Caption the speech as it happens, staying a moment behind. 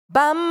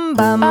Bum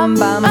bum bum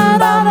bum bum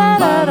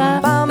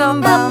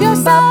bum help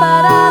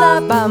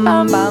yourself. Bum bum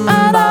bum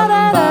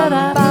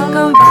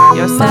bum help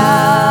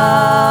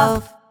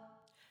yourself.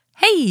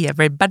 Hey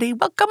everybody,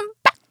 welcome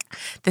back.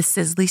 This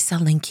is Lisa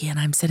Linky, and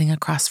I'm sitting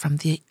across from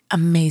the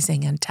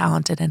amazing and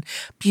talented and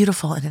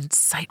beautiful and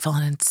insightful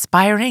and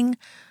inspiring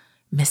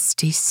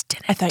Misty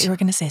Stinnett. I thought you were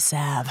going to say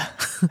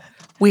Sav.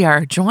 We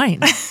are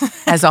joined,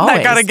 as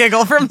always. I got a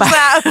giggle from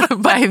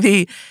Sav. by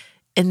the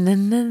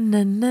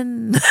Inimitable.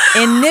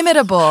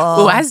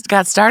 Oh, I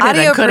got started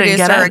Audio and couldn't get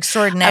producer it.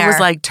 extraordinaire. I was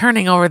like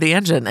turning over the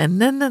engine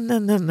and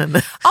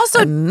Also,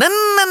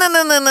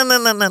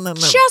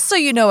 just just so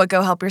you know what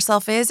Go Help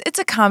Yourself is, it's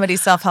a comedy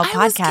self-help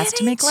podcast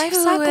to make life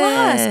suck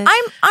less.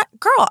 I'm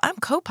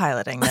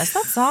co-piloting this,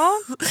 that's all.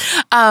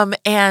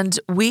 And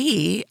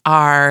we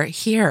are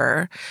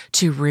here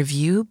to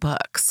review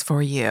books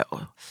for you.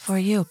 For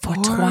you, pour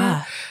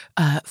toi.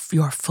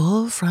 Your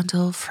Full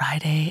Frontal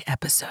Friday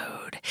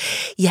episode.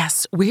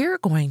 Yes, we're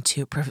going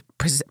to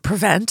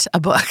prevent a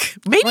book.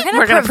 Maybe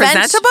we're going to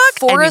present a book.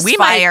 Forest and we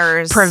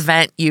fires. might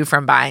prevent you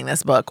from buying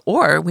this book,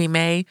 or we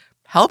may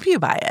help you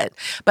buy it.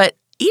 But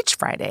each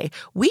Friday,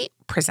 we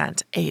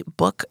present a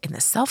book in the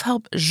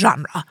self-help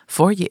genre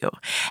for you.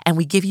 And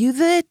we give you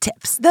the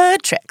tips, the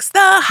tricks, the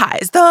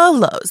highs, the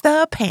lows,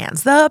 the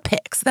pans, the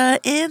picks, the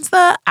ins,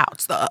 the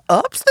outs, the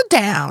ups, the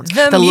downs,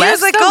 The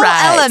lefts, musical the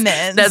rights.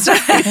 elements. That's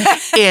right.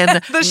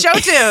 In The show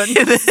tune.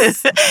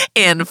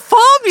 in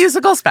full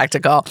musical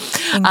spectacle.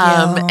 Thank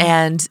you.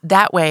 And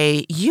that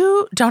way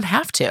you don't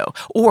have to,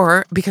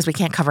 or because we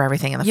can't cover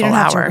everything in the You full don't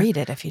have hour. to read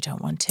it if you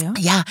don't want to.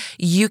 Yeah,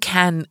 you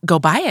can go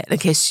buy it in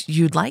case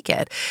you'd like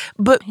it.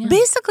 But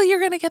basically,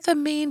 you're going to get the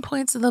main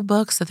points of the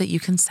book so that you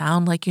can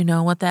sound like you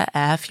know what the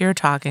F you're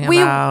talking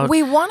about.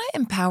 We want to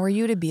empower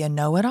you to be a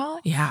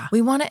know-it-all. Yeah.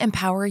 We want to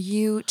empower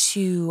you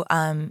to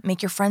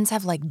make your friends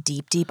have like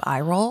deep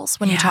eye rolls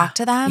when you talk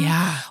to them.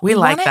 Yeah, we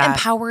like want that. to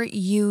empower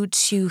you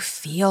to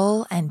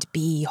feel and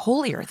be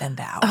holier than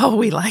thou. Oh,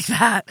 we like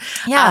that.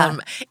 Yeah.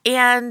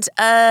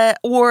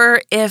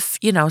 Or if,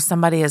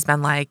 somebody has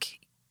been like,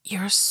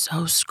 you're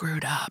so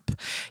screwed up.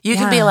 You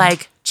can be Yeah.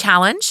 like,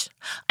 challenge.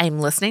 I'm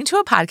listening to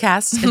a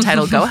podcast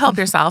entitled Go Help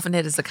Yourself, and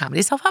it is a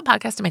comedy self-help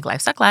podcast to make life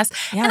suck less.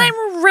 Yeah. And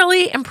I'm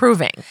really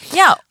improving.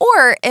 Yeah.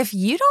 Or if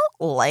you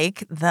don't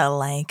like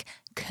the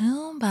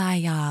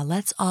kumbaya,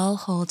 let's all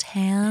hold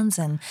hands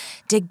and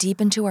dig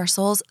deep into our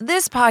souls,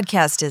 this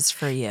podcast is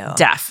for you.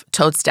 Deaf,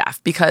 totes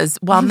deaf, because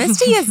while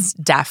Misty is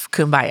deaf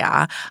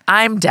kumbaya,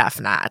 I'm deaf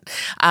not.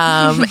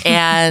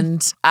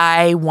 And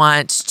I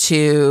want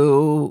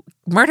to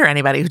murder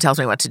anybody who tells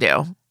me what to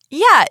do.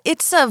 Yeah,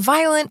 it's a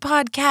violent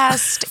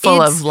podcast. Full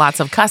of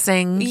lots of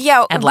cussing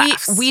and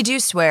laughs. We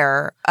do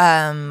swear.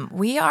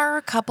 We are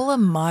a couple of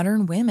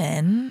modern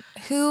women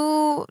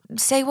who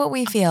say what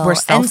we feel. We're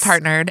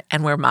self-partnered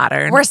and we're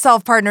modern. We're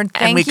self-partnered.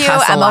 And we Thank you,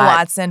 cuss a Emma lot.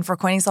 Watson, for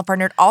coining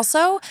self-partnered.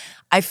 Also,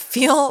 I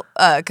feel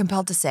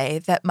compelled to say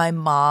that my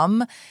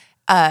mom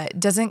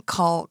doesn't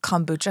call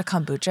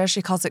kombucha.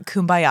 She calls it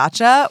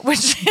kumbayacha,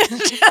 which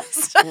is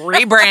just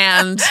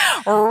rebrand.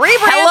 rebrand.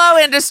 Hello,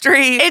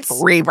 industry. It's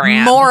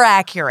rebrand. more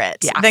accurate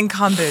Yeah. than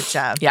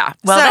kombucha. Yeah.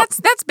 Well,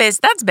 So- that's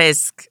basic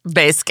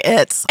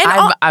it.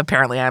 And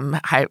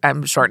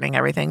I'm shortening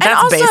everything. And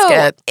That's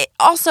basic it.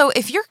 also,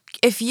 if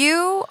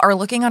you are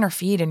looking on our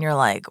feed and you're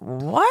like,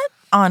 what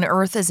on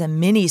earth is a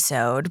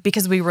mini-sode?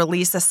 Because we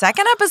release a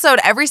second episode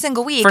every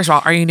single week. First of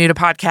all, are you new to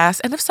podcasts?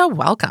 And if so,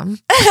 welcome.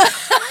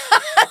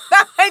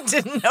 I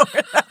didn't know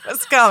where that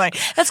was going.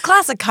 That's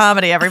classic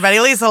comedy, everybody.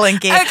 Lisa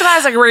Linky. A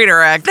classic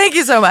redirect. Thank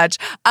you so much.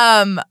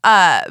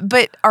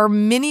 But our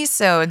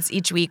mini-sodes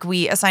each week,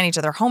 we assign each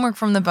other homework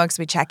from the books.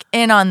 We check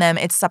in on them.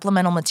 It's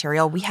supplemental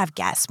material. We have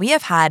guests. We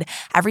have had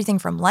everything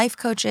from life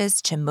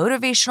coaches to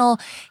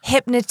motivational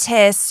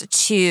hypnotists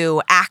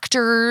to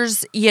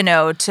actors,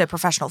 to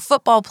professional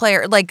football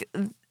players.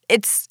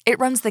 It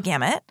runs the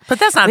gamut. But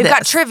that's not We've this.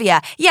 got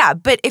trivia. Yeah,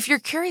 but if you're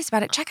curious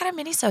about it, check out a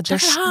mini-sode.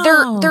 Check it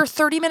out. They're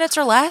 30 minutes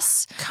or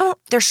less.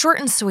 They're short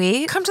and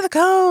sweet. Come to the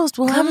coast.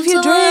 We'll have a few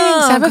to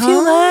drinks. Have a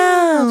few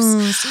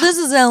laughs. This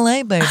is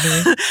LA, baby.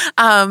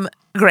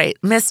 Great.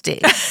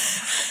 Misty.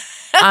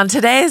 On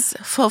today's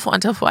Full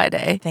Frontal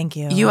Friday, Thank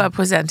you. You are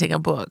presenting a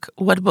book.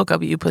 What book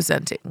are you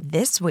presenting?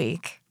 This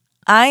week,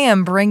 I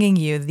am bringing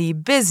you the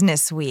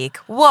Business Week,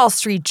 Wall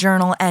Street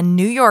Journal, and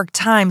New York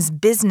Times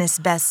business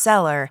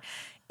bestseller,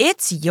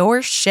 It's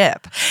Your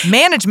Ship.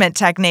 Management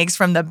Techniques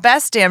from the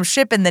Best Damn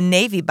Ship in the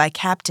Navy by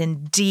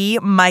Captain D.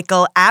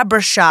 Michael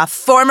Abrashaw,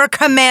 former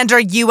commander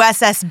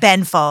USS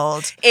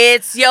Benfold.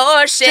 It's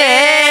your ship.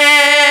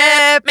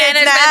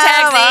 Management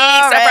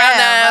techniques are from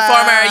the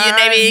former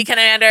Navy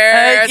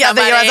commander.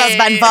 The USS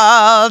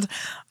Benfold.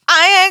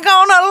 I ain't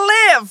gonna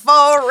live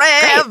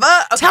forever.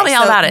 Great. Tell me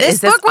all about it.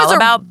 Is this all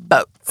about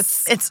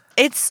boats?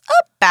 It's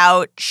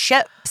about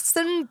ships. ships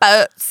and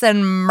boats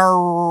and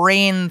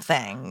marine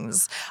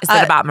things. Is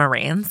it about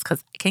Marines?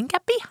 Because I can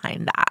get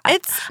behind that.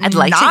 I'd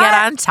like to not- get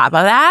on top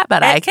of that,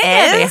 but I can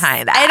get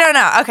behind that. I don't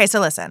know. Okay, so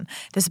listen.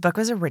 This book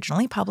was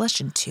originally published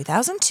in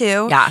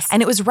 2002. Yes.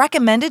 And it was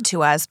recommended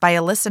to us by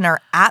a listener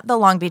at the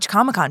Long Beach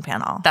Comic-Con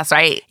panel. That's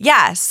right.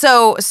 Yeah.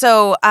 So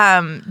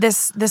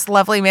this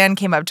lovely man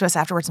came up to us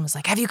afterwards and was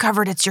like, "Have you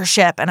covered It's Your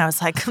Ship?" And I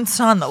was like, "It's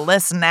on the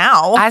list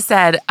now." I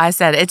said,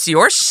 it's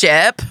your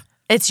ship.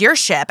 It's Your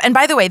Ship. And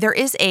by the way, there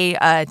is a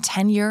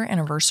 10-year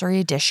anniversary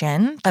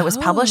edition that was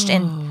published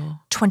in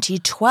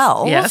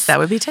 2012. Yes, that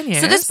would be 10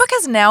 years. So this book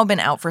has now been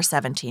out for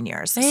 17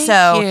 years. Thank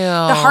so you.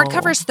 the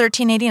hardcover is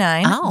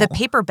 $13.89. Oh. The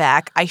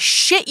paperback, I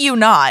shit you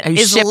not, I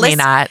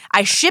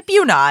ship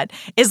you not,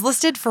 is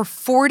listed for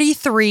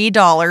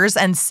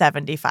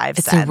 $43.75.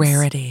 It's a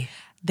rarity.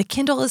 The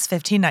Kindle is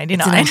 $15.99.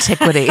 It's an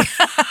antiquity.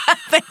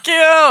 Thank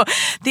you.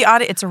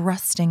 It's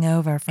rusting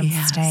over from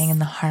staying in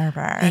the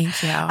harbor.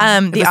 Thank you.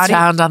 The it was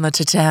found on the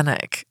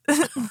Titanic.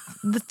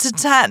 The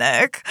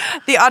Titanic.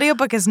 The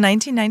audiobook is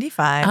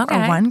 $19.95 or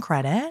 $1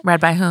 credit. Read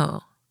by who?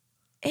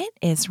 It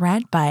is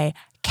read by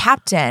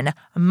Captain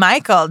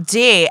Michael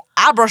D.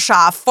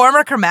 Abrashoff,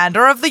 former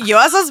commander of the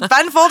USS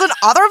Benfold and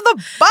author of the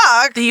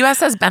book. The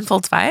USS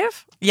Benfold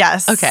 5?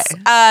 Yes. Okay.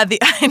 I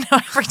know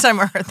every time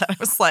I heard that, I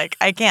was like,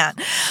 I can't.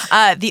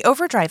 The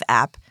Overdrive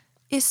app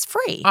is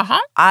free,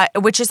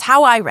 which is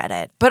how I read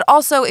it. But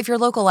also, if your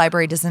local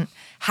library doesn't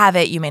have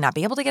it, you may not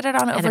be able to get it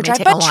on Overdrive. And it may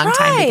take a long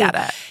time to get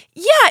it.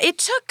 Yeah,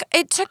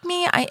 it took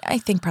me, I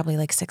think, probably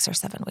like 6 or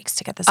 7 weeks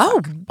to get this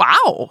book.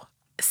 Wow.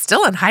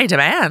 Still in high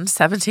demand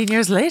 17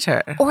 years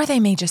later. Or they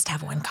may just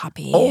have one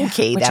copy.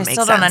 Okay, which that I makes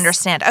still don't sense.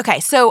 understand. Okay,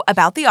 so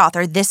about the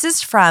author, this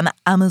is from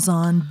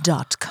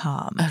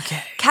Amazon.com.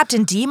 Okay.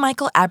 Captain D.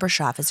 Michael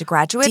Abrashoff is a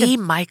graduate D.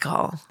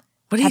 Michael.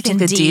 What do you Captain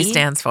think the D D.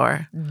 stands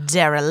for? of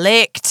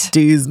Derelict.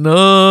 D's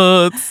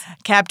nuts.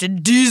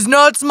 Captain D's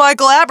Nuts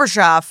Michael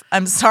Abrashoff.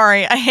 I'm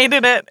sorry, I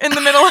hated it in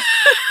the middle.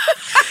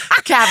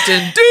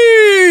 Captain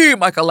D.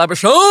 Michael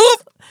Abrashoff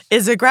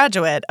is a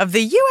graduate of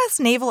the U.S.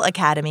 Naval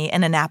Academy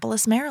in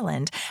Annapolis,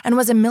 Maryland, and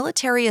was a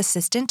military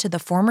assistant to the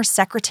former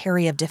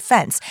Secretary of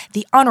Defense,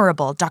 the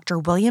Honorable Dr.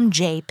 William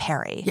J.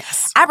 Perry.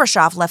 Yes.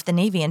 Abrashoff left the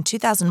Navy in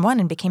 2001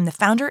 and became the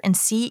founder and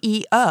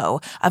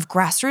CEO of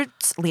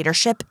Grassroots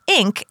Leadership,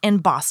 Inc. in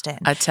Boston.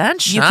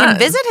 Attention. You can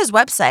visit his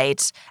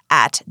website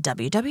at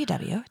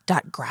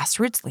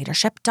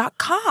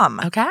www.grassrootsleadership.com.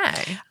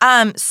 Okay.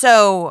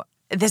 So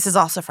this is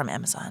also from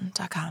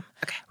Amazon.com.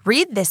 Okay.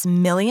 Read this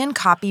 1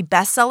 million-copy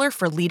bestseller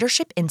for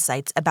leadership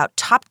insights about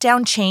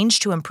top-down change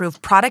to improve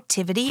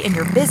productivity in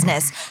your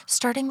business,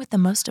 starting with the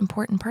most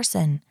important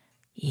person,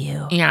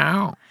 you.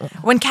 Yeah.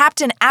 When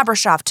Captain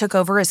Abrashoff took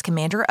over as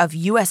commander of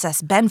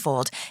USS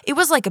Benfold, it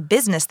was like a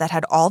business that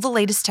had all the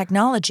latest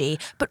technology,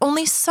 but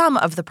only some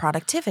of the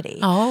productivity.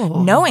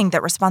 Oh. Knowing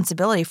that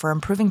responsibility for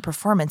improving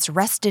performance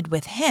rested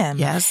with him,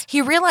 Yes.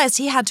 he realized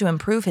he had to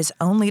improve his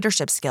own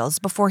leadership skills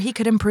before he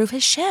could improve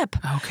his ship.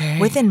 Okay.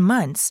 Within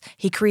months,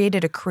 he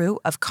created a crew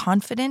of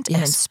confident and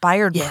Yes.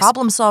 inspired Yes.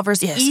 problem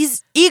solvers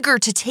Yes. eager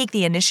to take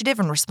the initiative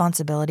and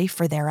responsibility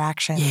for their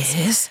actions.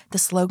 Yes. The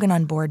slogan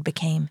on board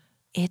became,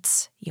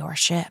 "It's your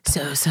ship."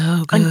 So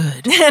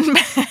good.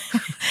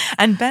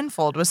 And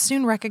Benfold was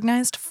soon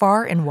recognized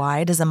far and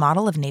wide as a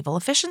model of naval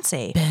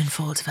efficiency.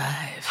 Benfold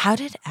 5. How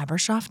did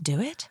Abrashoff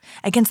do it?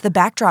 Against the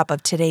backdrop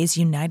of today's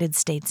United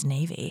States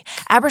Navy,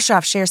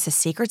 Abrashoff shares his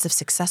secrets of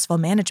successful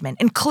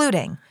management,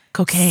 including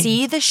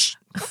Cocaine.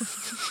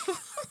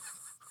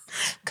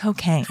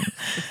 Cocaine.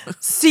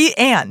 See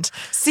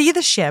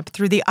the ship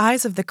through the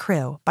eyes of the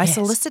crew. By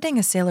soliciting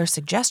a sailor's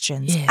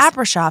suggestions, Yes.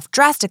 Abrashoff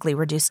drastically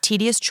reduced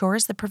tedious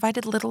chores that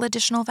provided little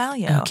additional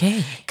value.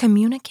 Okay.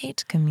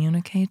 Communicate.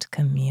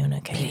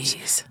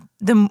 Please.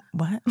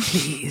 What?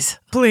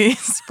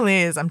 Please.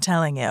 Please, I'm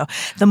telling you.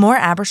 The more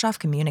Abrashoff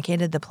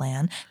communicated the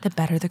plan, the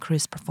better the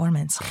crew's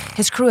performance.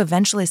 His crew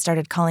eventually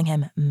started calling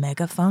him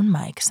Megaphone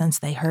Mike since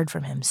they heard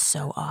from him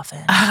so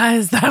often. I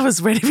was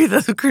ready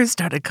for the crew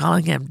started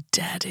calling him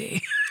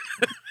Daddy.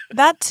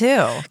 That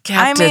too.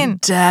 Captain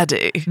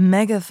Daddy.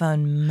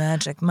 Megaphone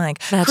Magic Mike.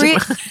 My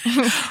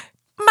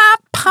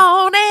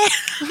pony.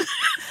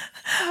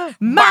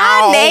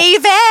 My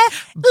Navy,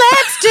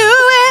 let's do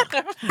it.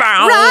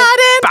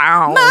 Riding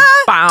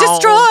my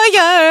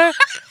destroyer.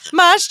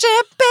 My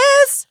ship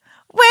is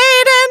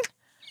waiting.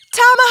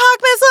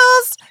 Tomahawk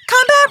missiles,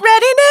 combat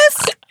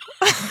readiness.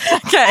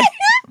 Okay.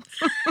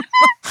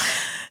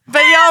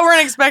 But y'all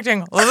weren't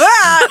expecting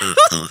that.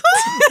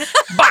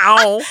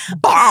 Bow,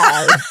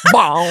 bow,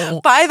 bow.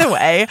 By the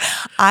way,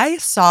 I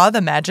saw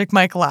the Magic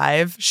Mike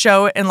Live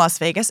show in Las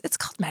Vegas. It's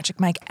called Magic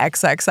Mike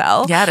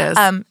XXL. Yeah, it is.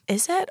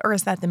 Is it or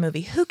is that the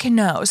movie? Who can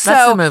know? That's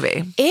the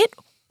movie. It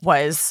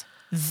was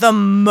the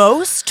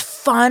most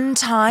fun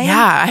time.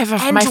 Yeah,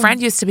 my And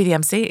friend used to be the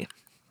MC.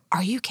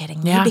 Are you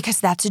kidding me? Yeah. Because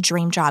that's a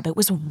dream job. It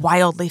was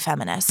wildly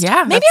feminist.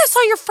 Yeah, Maybe I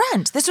saw your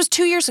friend. This was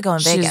 2 years ago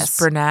in Vegas. She's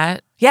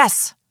brunette.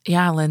 Yes.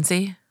 Yeah,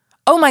 Lindsay.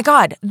 Oh my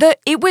God.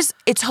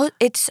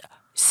 It's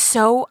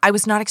I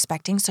was not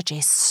expecting such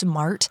a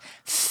smart,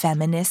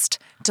 feminist,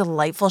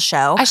 delightful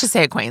show. I should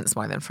say acquaintance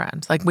more than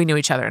friend. Like, we knew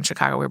each other in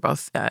Chicago. We were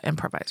both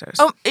improvisers.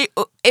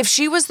 If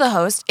she was the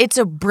host, it's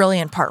a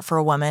brilliant part for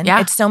a woman.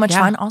 Yeah. It's so much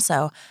fun.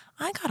 Also,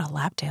 I got a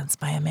lap dance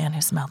by a man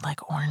who smelled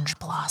like orange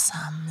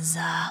blossoms.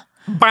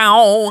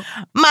 Bow.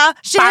 My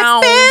ship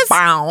Bow, is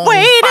bow,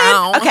 waiting.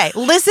 bow. Okay,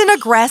 listen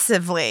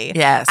aggressively.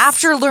 Yes.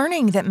 After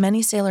learning that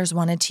many sailors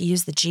wanted to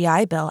use the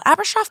GI Bill,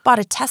 Abrashoff brought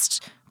a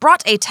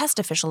test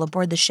official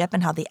aboard the ship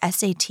and held the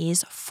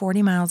SATs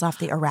 40 miles off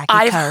the Iraqi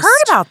coast. I've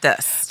heard about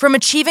this. From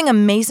achieving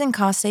amazing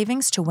cost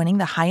savings to winning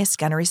the highest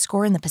gunnery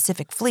score in the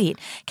Pacific Fleet,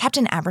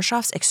 Captain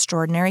Abrashoff's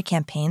extraordinary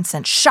campaign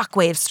sent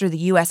shockwaves through the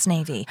U.S.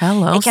 Navy.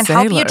 Hello, It can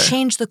help you sailor.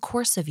 change the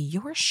course of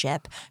your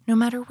ship, no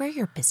matter where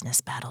your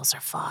business battles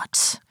are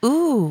fought.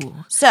 Ooh.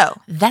 So,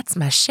 That's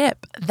my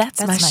ship.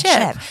 That's my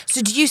ship.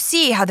 So do you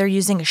see how they're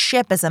using a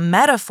ship as a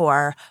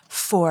metaphor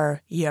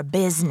for your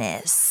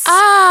business?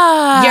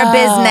 Ah. Your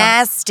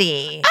businessty.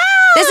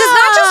 This is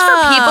not just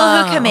for people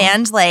who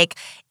command like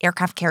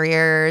aircraft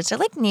carriers or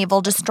like naval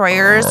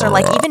destroyers or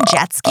like even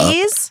jet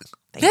skis.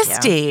 Thank you.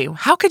 Misty,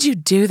 how could you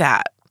do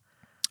that?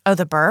 Oh,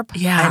 the burp?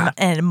 Yeah.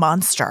 I'm a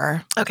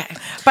monster. Okay.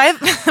 By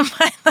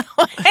the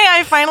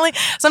way,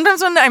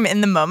 sometimes when I'm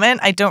in the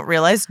moment, I don't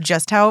realize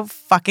just how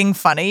fucking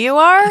funny you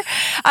are. And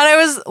I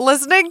was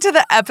listening to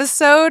the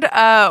episode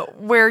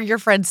where your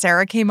friend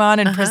Sarah came on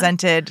and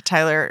presented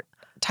Tyler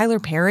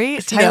Perry?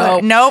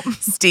 Nope.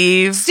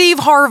 Steve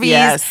Harvey's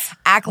Yes.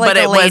 Act Like But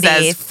a it was Lady,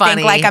 as funny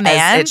Think Like a as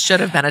Man. it should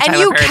have been a and Tyler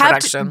you Perry kept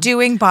production.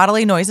 doing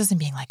bodily noises and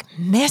being like,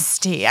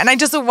 Misty. And I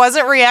just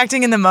wasn't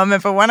reacting in the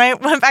moment. But when I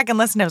went back and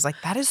listened, I was like,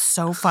 that is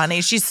so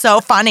funny. She's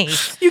so funny.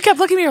 You kept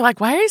looking at me, you're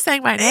like, why are you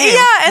saying my name? Yeah.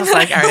 I And was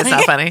like, all right, it's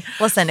not funny.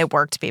 Listen, it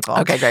worked, people.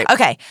 Okay, great.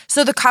 Okay,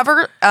 so the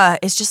cover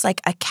is just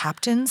like a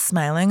captain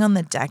smiling on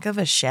the deck of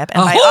a ship.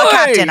 And by Ahoy!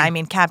 captain, I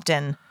mean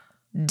Captain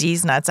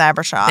D's Nuts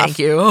Abrashoff. Thank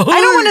you. I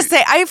don't want to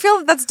say, I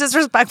feel that's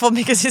disrespectful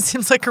because he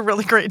seems like a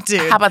really great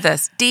dude. How about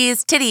this?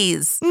 D's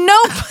titties.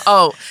 Nope.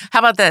 Oh, how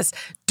about this?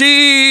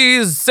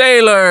 D's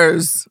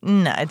sailors.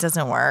 No, it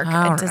doesn't work.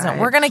 All it doesn't. right.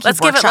 We're going to keep Let's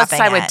workshopping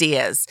start with it. D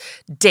is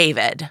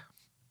David.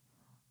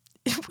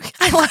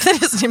 I love that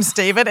his name's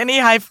David, and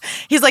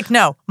he's like,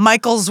 no,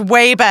 Michael's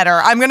way better.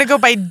 I'm going to go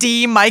by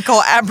D. Michael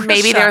Abrashoff.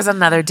 Maybe there was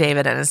another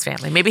David in his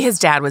family. Maybe his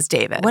dad was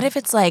David. What if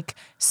it's like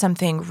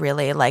something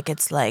really like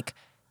it's like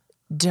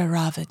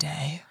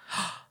Deravide?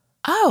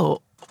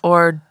 Oh,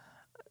 or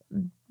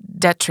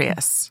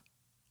Detrius.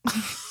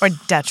 Or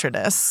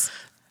detritus.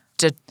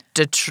 D-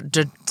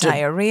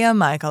 Diarrhea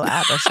Michael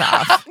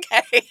Abrashoff.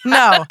 Okay.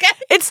 No, Okay.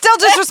 it's still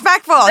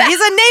disrespectful. He's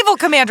a naval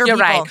commander, You're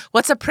people. right.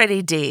 What's a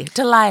pretty D?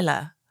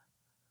 Delilah.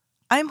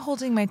 I'm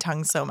holding my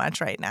tongue so much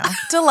right now.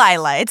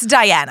 Delilah. It's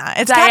Diana.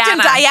 It's Diana. Captain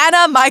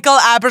Diana Michael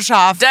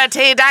Abrashoff.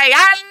 Dirty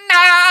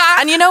Diana.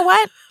 And you know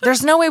what?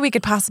 There's no way we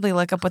could possibly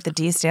look up what the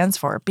D stands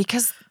for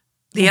because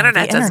The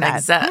internet doesn't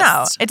exist.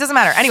 No, it doesn't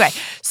matter. Anyway,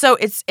 so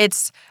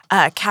it's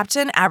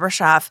Captain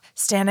Abrashoff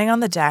standing on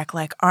the deck,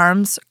 like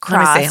arms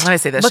crossed. Let me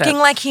see this looking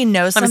shit. like he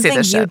knows Let me see something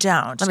this you shit.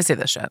 don't. Let me see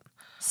this shit.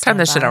 Turn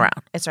this shit Stand by.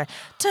 around. It's right.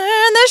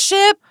 Turn the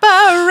ship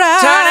around.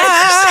 Turn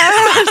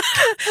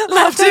it.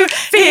 Love to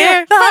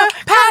fear the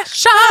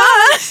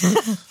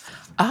passion.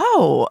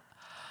 Oh.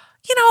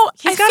 You know,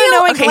 He's I got a feel,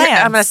 knowing okay,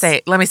 glance.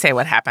 let me say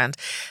what happened.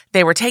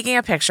 They were taking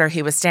a picture.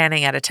 He was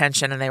standing at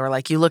attention and they were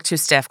like, you look too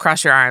stiff,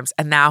 cross your arms.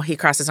 And now he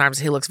crossed his arms.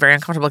 He looks very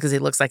uncomfortable because he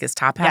looks like his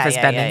top half is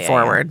bending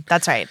forward.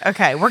 That's right.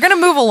 Okay, we're going to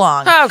move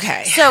along.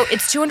 Okay. So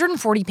it's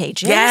 240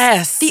 pages.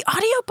 Yes. The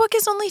audiobook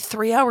is only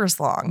 3 hours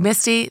long.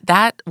 Misty,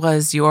 that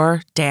was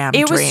your damn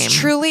It dream. was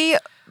truly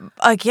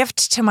a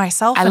gift to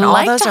myself I and all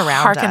like those to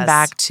around harken us.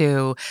 back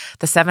to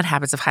the 7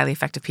 Habits of Highly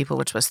Effective People,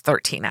 which was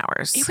 13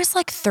 hours. It was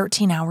like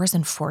 13 hours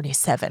and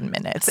 47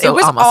 minutes. So it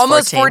was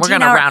almost 14. We're 14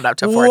 gonna hours. round up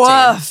to 14.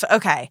 Woof.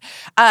 Okay.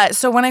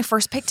 So when I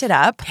first picked it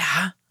up,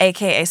 Yeah.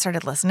 AKA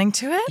started listening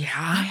to it, Yeah.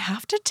 I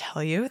have to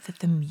tell you that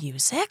the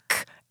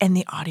music and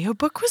the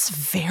audiobook was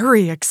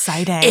very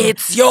exciting.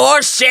 It's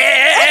your ship.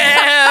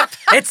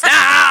 It's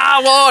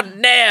now or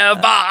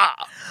never.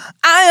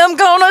 I am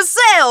gonna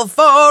sail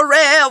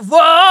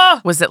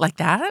forever. Was it like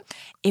that?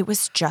 It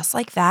was just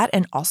like that.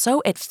 And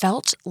also, it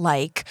felt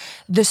like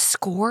the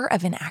score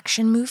of an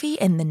action movie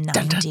in the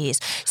 90s.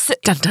 So,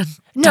 Dun dun.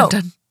 No.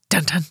 Dun dun.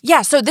 Dun dun.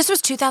 yeah, so this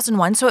was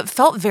 2001. So it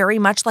felt very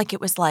much like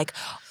it was like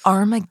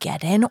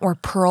Armageddon or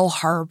Pearl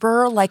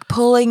Harbor, like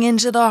pulling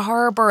into the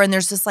harbor. And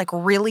there's this like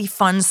really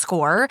fun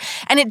score.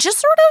 And it just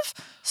sort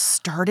of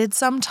started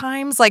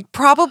sometimes, like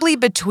probably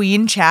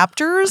between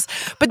chapters,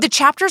 but the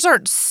chapters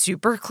aren't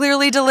super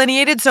clearly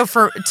delineated. So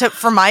for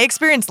my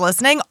experience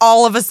listening,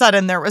 all of a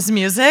sudden there was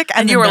music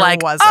and You then were there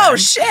like, wasn't. oh,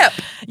 ship.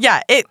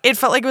 Yeah, it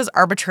felt like it was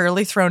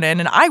arbitrarily thrown in,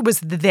 and I was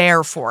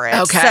there for it.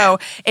 Okay. So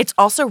it's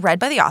also read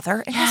by the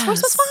author, and his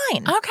voice was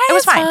fine. Okay, It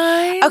was it's fine.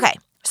 fine. Okay,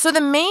 so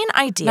the main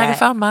idea.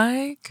 Megaphone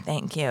Mike.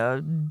 Thank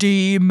you.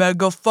 D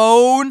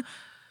megaphone.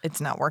 It's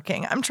not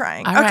working. I'm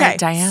trying. All right,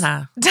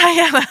 Diana.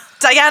 Diana.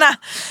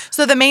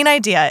 So the main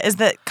idea is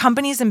that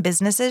companies and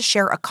businesses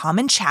share a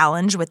common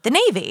challenge with the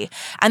Navy,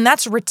 and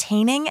that's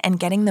retaining and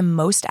getting the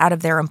most out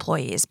of their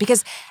employees.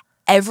 Because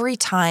every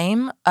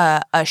time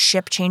a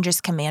ship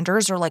changes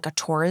commanders or like a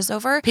tour is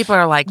over, People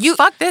are like,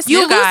 fuck this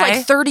you new guy.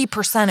 lose like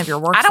 30% of your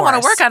workforce. I don't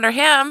want to work under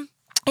him.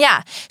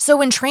 Yeah. So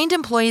when trained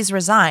employees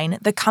resign,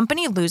 the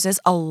company loses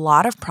a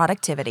lot of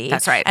productivity.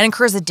 That's right. And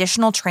incurs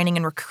additional training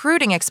and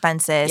recruiting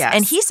expenses. Yes.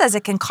 And he says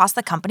it can cost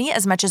the company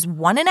as much as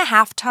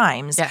 1.5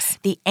 times Yes.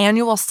 the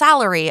annual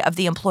salary of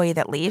the employee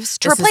that leaves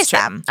to This is replace true.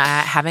 them.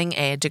 Having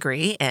a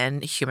degree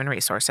in human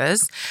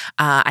resources,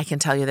 I can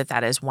tell you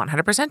that is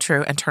 100%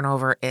 true, and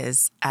turnover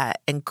is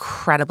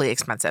incredibly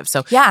expensive.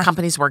 So Yeah.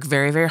 companies work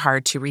very, very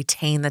hard to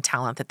retain the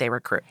talent that they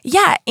recruit.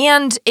 Yeah.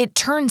 And it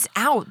turns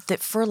out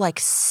that for like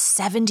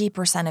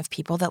 70% of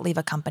people that leave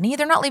a company,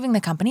 they're not leaving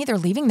the company, they're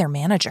leaving their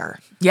manager.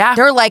 Yeah.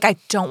 They're like, I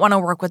don't want to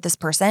work with this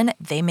person.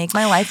 They make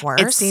my life worse.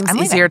 It seems I'm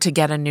leaving. easier to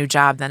get a new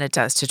job than it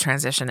does to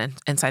transition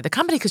inside the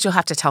company because you'll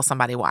have to tell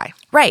somebody why.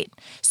 Right.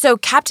 So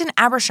Captain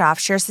Abershoff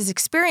shares his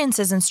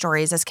experiences and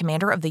stories as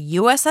commander of the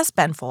USS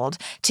Benfold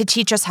to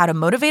teach us how to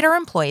motivate our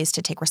employees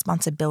to take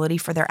responsibility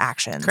for their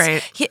actions.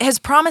 Great. His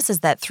promise is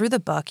that through the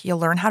book, you'll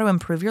learn how to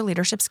improve your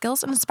leadership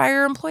skills and inspire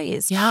your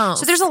employees. Yes.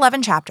 So there's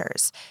 11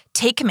 chapters.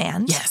 Take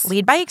command. Yes.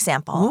 Lead by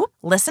example.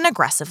 Listen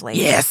aggressively.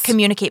 Yes.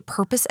 Communicate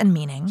purpose and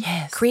meaning.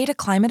 Yes. Create a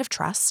climate of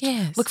trust.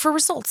 Yes. Look for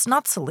results,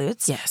 not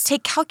salutes. Yes.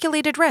 Take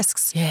calculated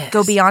risks. Yes.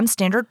 Go beyond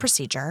standard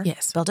procedure.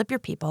 Yes. Build up your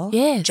people.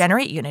 Yes.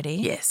 Generate unity.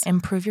 Yes.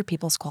 Improve your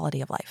people's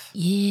quality of life.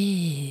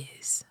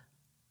 Yes.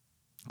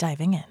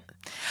 Diving in.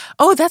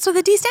 Oh, that's what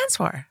the D stands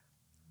for.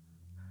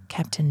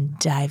 Captain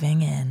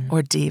Diving In.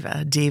 Or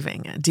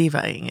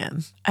divaing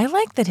in. I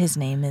like that his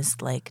name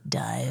is like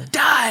Dive.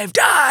 Dive.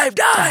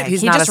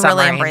 He's He not just a submarine.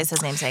 really embraced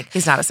his namesake.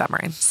 He's not a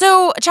submarine.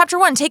 So, chapter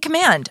 1, take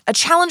command. A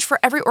challenge for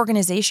every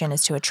organization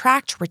is to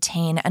attract,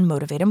 retain, and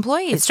motivate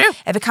employees. It's true.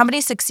 If a company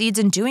succeeds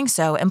in doing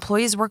so,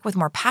 employees work with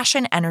more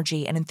passion,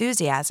 energy, and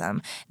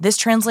enthusiasm. This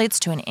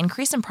translates to an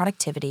increase in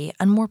productivity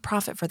and more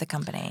profit for the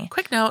company.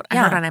 Quick note, I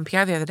Yeah. heard on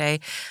NPR the other day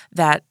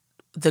that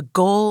the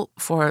goal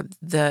for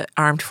the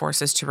armed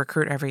forces to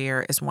recruit every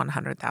year is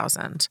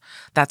 100,000.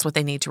 That's what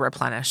they need to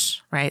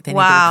replenish, right? They need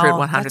to recruit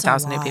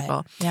 100,000 new that's a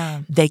lot. people. Yeah.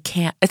 They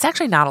can't. It's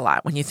actually not a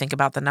lot when you think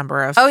about the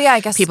number of Oh, yeah,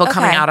 I guess. people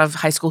coming okay. out of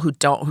high school who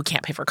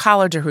can't pay for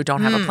college or who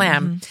don't have a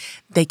plan.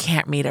 They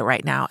can't meet it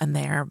right now, and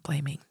they're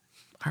blaming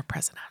our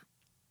president.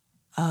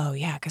 Oh,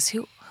 yeah, because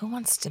who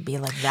wants to be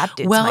like that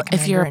dude? Well,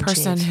 if you're a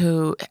person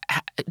who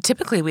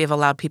typically we have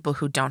allowed people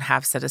who don't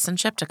have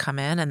citizenship to come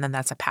in, and then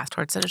that's a path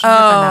towards citizenship.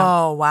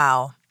 Oh,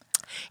 wow.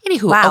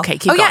 Anywho, Wow. okay,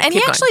 keep oh, going. yeah, and keep he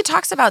going. actually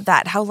talks about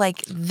that, how,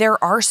 like,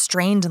 there are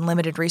strained and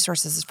limited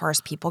resources as far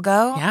as people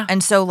go. Yeah.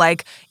 And so,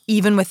 like,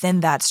 even within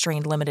that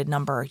strained, limited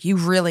number, you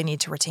really need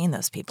to retain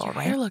those people, Your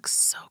right? hair looks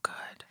so good.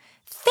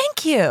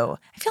 Thank you.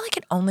 I feel like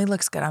it only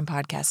looks good on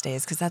podcast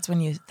days because that's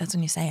when you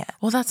say it.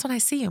 Well, that's when I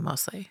see you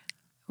mostly.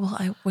 Well,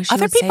 I wish you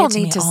Other would say people it to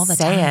need me to all the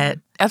say time. it.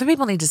 Other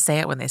people need to say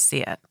it when they see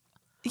it.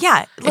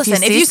 Yeah.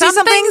 Listen, if see you see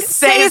something, something,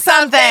 say say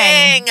something.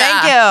 something.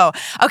 Thank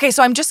you. Okay,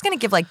 so I'm just going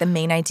to give like the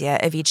main idea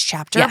of each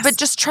chapter, Yes. but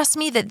just trust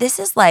me that this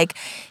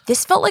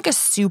felt like a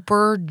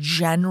super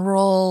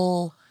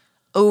general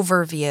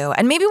overview.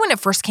 And maybe when it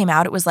first came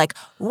out, it was like,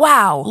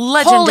 wow,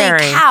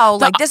 Legendary. holy cow,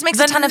 like this makes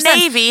a ton of The sense.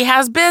 Navy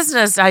has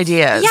business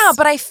ideas. Yeah,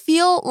 but I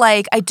feel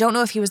like I don't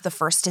know if he was the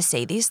first to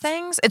say these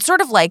things. It's sort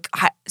of like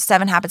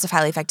 7 Habits of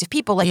Highly Effective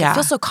People. Like Yeah. it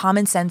feels so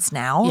common sense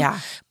now. Yeah.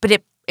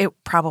 But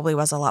it probably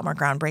was a lot more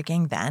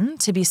groundbreaking then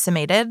to be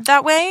summated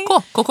that way.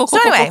 Cool. So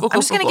anyway, cool, I'm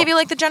just going to give you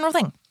like the general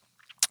thing.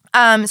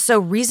 So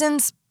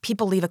reasons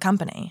people leave a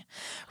company.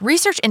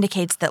 Research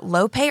indicates that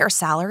low pay or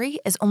salary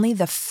is only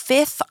the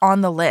 5th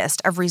on the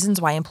list of reasons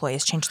why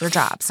employees change their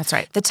jobs. That's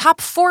right. The top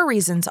 4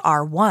 reasons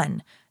are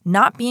 1,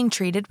 not being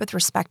treated with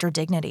respect or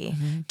dignity.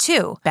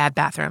 2, bad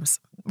bathrooms.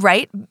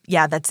 right?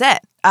 Yeah, that's it.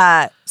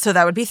 So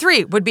that would be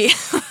 3, would be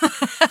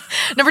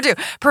number 2,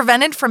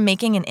 prevented from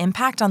making an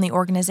impact on the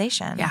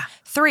organization. Yeah.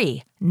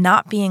 3,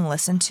 not being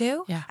listened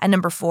to. Yeah. And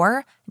number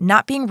 4,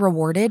 not being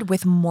rewarded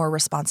with more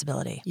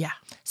responsibility. Yeah.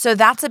 So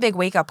that's a big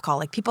wake-up call.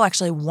 Like people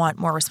actually want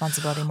more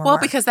responsibility, more Well,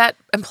 work. because that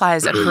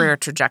implies a career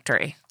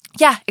trajectory.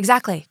 Yeah,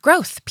 exactly.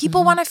 Growth.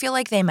 People want to feel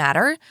like they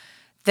matter.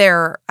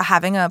 They're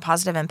having a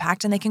positive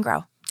impact and they can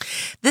grow.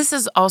 This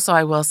is also,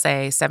 I will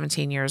say,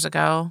 17 years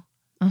ago.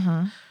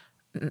 And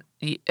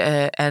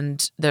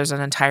there's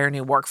an entire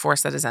new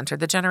workforce that has entered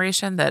the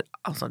generation that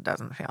also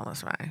doesn't feel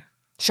this way.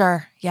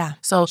 Sure. Yeah.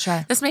 So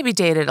Sure. this may be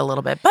dated a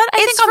little bit, but I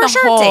It's think on for the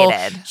sure whole,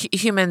 dated.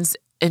 Humans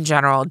in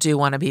general do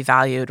want to be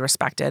valued,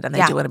 respected, and they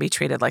Yeah. do want to be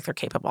treated like they're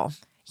capable.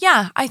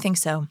 Yeah, I think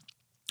so.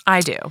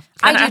 I do.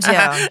 I do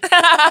too.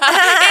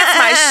 It's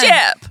my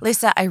ship.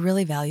 Lisa, I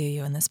really value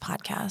you in this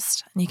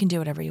podcast, and you can do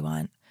whatever you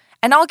want.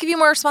 And I'll give you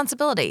more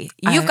responsibility.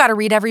 You've got to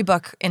read every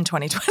book in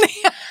 2020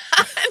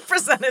 and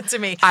present it to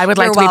me. I would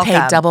like You're to be paid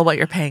welcome. double what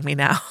you're paying me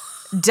now.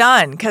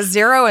 Done, because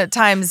 0 at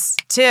times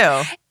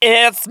 2.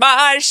 It's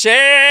my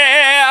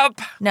ship.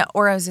 No,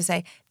 or I was going to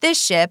say,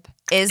 this ship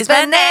is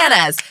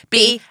bananas.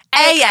 BANANAS.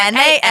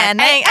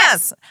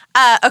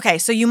 Okay,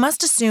 so you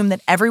must assume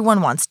that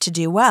everyone wants to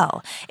do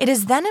well. It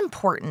is then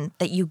important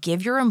that you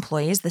give your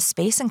employees the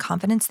space and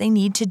confidence they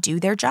need to do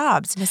their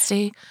jobs.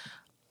 Misty,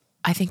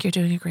 I think you're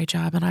doing a great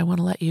job, and I want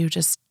to let you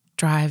just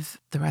drive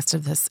the rest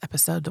of this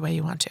episode the way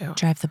you want to.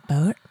 Drive the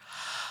boat.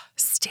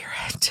 Steer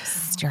it.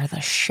 Steer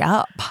the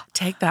ship.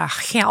 Take the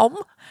helm.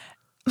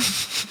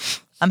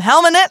 I'm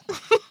helming it.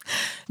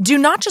 Do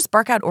not just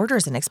bark out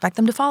orders and expect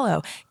them to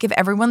follow. Give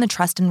everyone the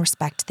trust and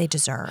respect they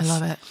deserve. I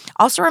love it.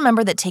 Also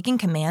remember that taking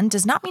command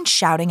does not mean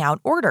shouting out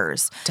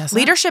orders. Doesn't?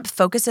 Leadership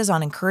focuses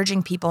on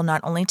encouraging people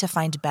not only to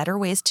find better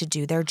ways to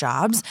do their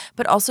jobs,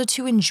 but also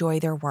to enjoy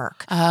their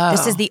work. Oh.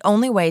 This is the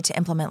only way to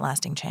implement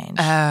lasting change.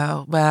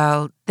 Oh,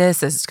 well,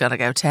 this is going to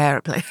go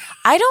terribly.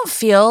 I don't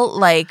feel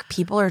like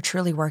people are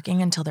truly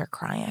working until they're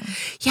crying.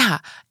 Yeah.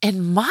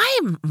 In my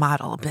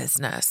model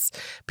business,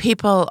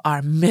 people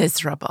are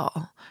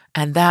miserable,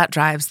 and that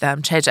drives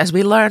them change. As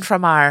we learned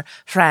from our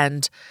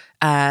friend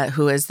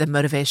who is the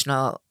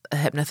motivational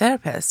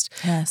hypnotherapist.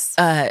 Yes.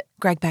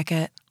 Greg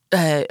Beckett.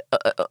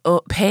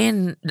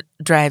 Pain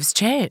drives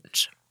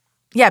change.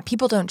 Yeah,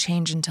 people don't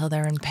change until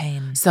they're in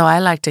pain. So I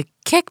like to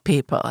kick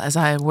people as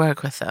I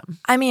work with them.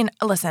 I mean,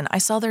 listen, I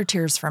sell their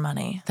tears for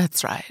money.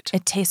 That's right.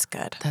 It tastes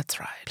good. That's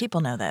right.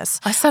 People know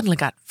this. I suddenly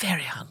got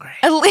very hungry.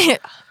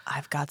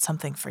 I've got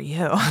something for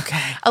you.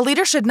 Okay. A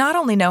leader should not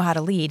only know how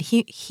to lead,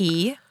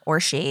 he or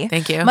she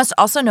Thank you. must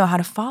also know how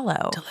to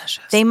follow.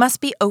 Delicious. They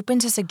must be open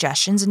to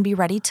suggestions and be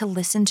ready to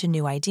listen to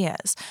new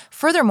ideas.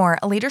 Furthermore,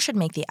 a leader should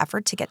make the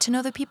effort to get to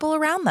know the people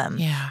around them.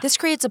 Yeah. This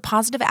creates a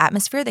positive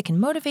atmosphere that can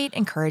motivate,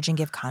 encourage, and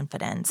give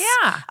confidence.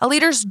 Yeah. A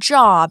leader's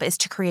job is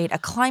to create a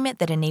climate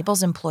that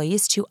enables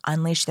employees to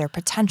unleash their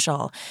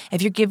potential.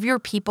 If you give your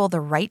people the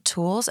right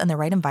tools and the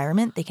right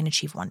environment, they can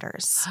achieve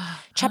wonders.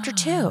 Chapter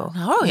 2.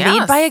 Oh, yes.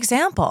 Lead by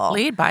example.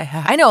 Lead by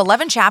head. I know,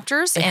 11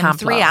 chapters in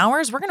Example. 3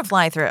 hours. We're going to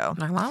fly through.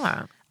 I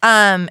love it.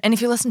 And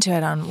if you listen to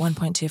it on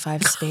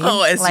 1.25 speed,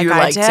 Oh, as you I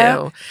like do,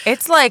 to.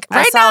 it's like a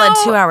Right solid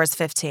now, 2 hours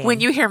 15. When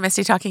you hear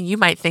Misty talking, you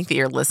might think that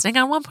you're listening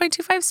on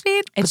 1.25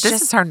 speed, but It's this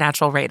just- is her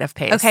natural rate of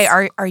pace. Okay,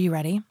 are you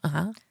ready?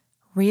 Uh-huh.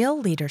 Real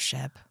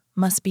leadership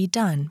must be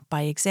done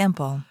by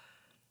example.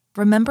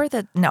 Remember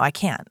that. No, I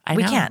can't.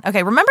 We know. can't.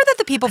 Okay, remember that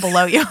the people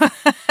below you.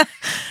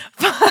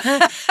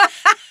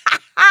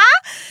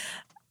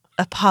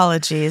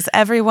 Apologies,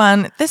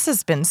 everyone. This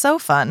has been so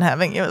fun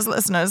having you as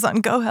listeners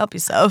on Go Help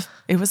Yourself.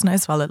 It was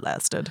nice while it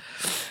lasted.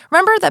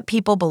 Remember that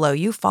people below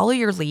you follow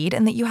your lead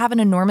and that you have an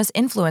enormous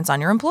influence on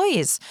your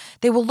employees.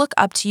 They will look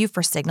up to you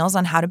for signals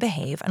on how to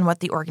behave and what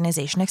the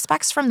organization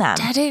expects from them.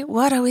 Daddy,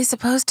 what are we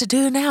supposed to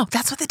do now?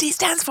 That's what the D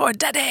stands for,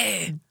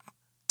 Daddy.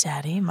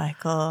 Daddy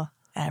Michael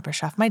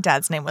Abrashoff. My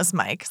dad's name was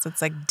Mike, so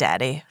it's like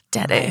Daddy.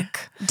 Daddy.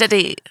 Mike.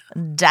 Daddy.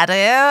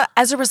 Daddy.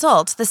 As a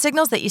result, the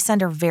signals that you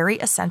send are very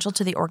essential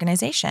to the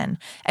organization.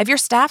 If your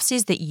staff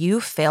sees that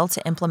you fail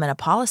to implement a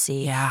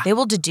policy, Yeah. they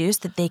will deduce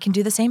that they can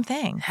do the same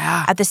thing.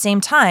 Yeah. At the same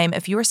time,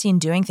 if you are seen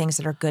doing things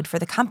that are good for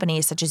the company,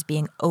 such as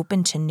being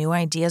open to new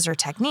ideas or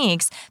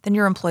techniques, then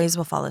your employees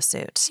will follow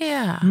suit.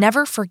 Yeah.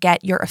 Never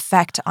forget your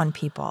effect on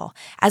people.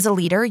 As a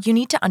leader, you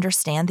need to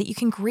understand that you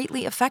can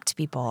greatly affect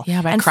people.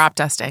 Yeah, by And crop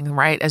dusting,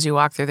 right, as you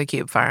walk through the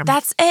cube farm.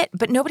 that's it.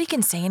 But nobody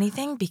can say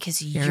anything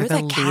because you're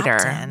the leader,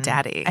 captain,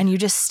 Daddy. And you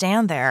just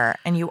stand there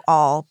and you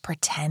all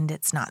pretend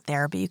it's not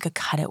there, but you could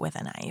cut it with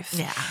a knife.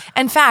 Yeah.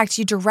 In fact,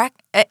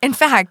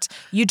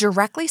 you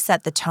directly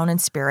set the tone and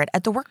spirit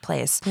at the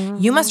workplace.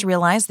 You must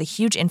realize the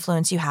huge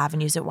influence you have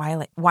and use it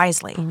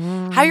wisely.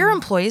 How your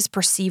employees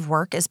perceive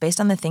work is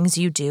based on the things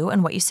you do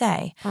and what you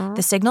say.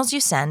 The signals you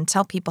send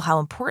tell people how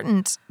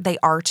important they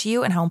are to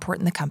you and how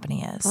important the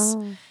company is.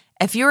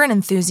 If you're an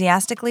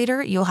enthusiastic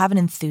leader, you'll have an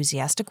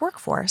enthusiastic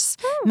workforce.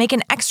 Make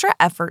an extra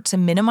effort to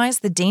minimize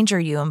the danger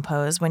you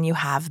impose when you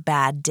have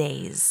bad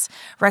days.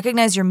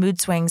 Recognize your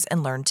mood swings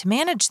and learn to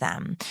manage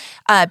them.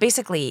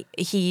 Basically,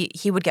 he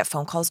would get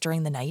phone calls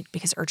during the night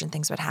because urgent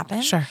things would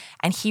happen. Sure.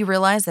 And he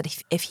realized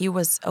that if he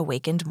was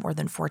awakened more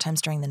than 4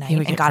 times during the night would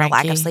and get got a lack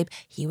cranky. of sleep,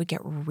 he would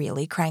get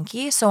really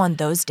cranky. So on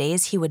those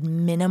days, he would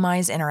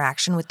minimize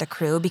interaction with the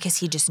crew because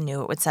he just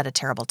knew it would set a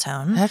terrible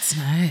tone. That's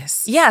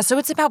nice. Yeah, so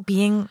it's about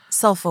being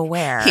self-aware.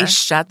 He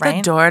shut the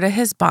right? door to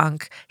his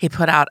bunk. He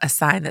put out a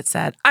sign that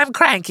said, "I'm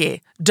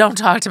cranky. Don't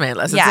talk to me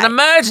unless Yeah. it's an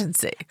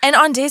emergency." And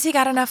on days he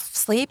got enough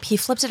sleep, he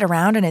flipped it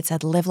around and it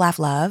said live, laugh,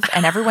 love.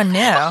 And everyone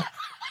knew.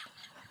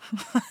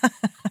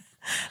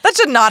 That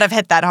should not have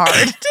hit that hard.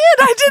 It did.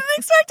 I didn't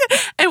expect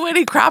it. And when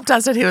he crop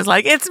dusted, he was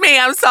like, "It's me.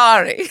 I'm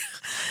sorry.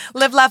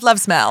 Live, laugh, love,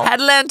 smell.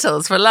 Had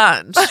lentils for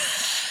lunch."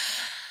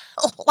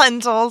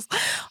 Lentils.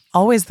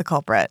 Always the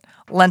culprit.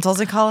 Lentils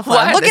and cauliflower.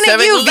 Why are Looking they at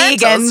you, serving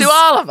lentils vegans. to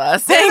all of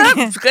us.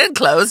 It's a good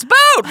closed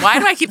boat. Why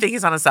do I keep thinking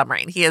he's on a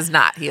submarine? He is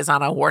not. He is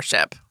on a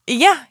warship.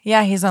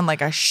 Yeah, he's on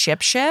like a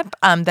ship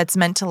that's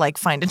meant to like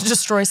find and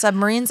destroy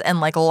submarines and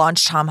like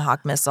launch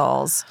Tomahawk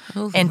missiles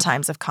in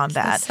times of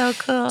combat. That's so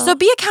cool. So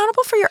be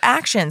accountable for your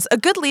actions. A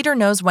good leader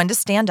knows when to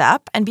stand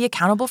up and be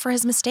accountable for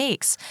his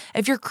mistakes.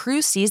 If your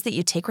crew sees that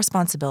you take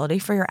responsibility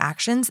for your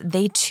actions,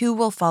 they too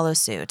will follow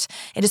suit.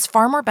 It is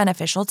far more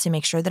beneficial to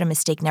make sure that a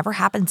mistake never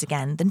happens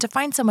again than to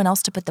find someone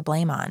else to put the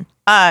blame on.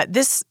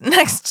 This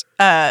next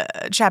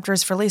chapter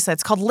is for Lisa.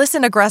 It's called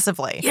Listen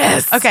Aggressively.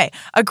 Yes. Okay.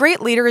 A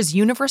great leader is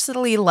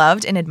universally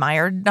loved and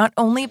admired not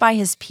only by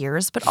his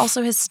peers, but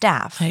also his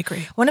staff. I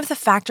agree. One of the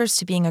factors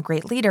to being a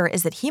great leader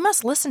is that he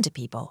must listen to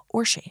people,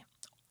 or she,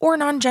 or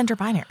non-gender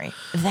binary,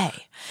 they.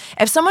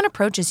 If someone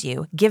approaches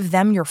you, give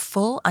them your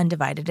full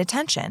undivided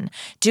attention.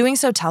 Doing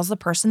so tells the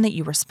person that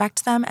you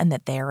respect them and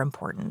that they are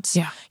important.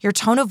 Yeah. Your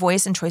tone of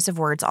voice and choice of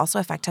words also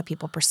affect how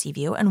people perceive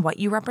you and what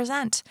you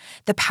represent.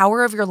 The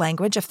power of your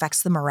language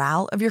affects the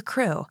morale of your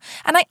crew.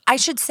 And I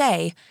should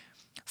say,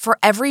 for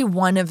every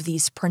one of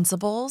these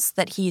principles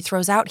that he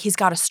throws out, he's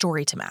got a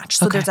story to match.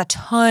 So there's a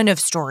ton of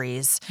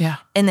stories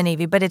in the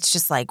Navy, but it's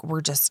just like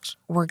we're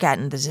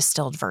getting the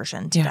distilled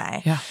version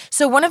today. Yeah.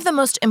 So one of the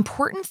most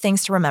important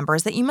things to remember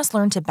is that you must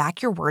learn to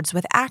back your words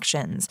with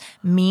actions,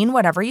 mean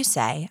whatever you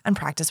say, and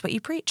practice what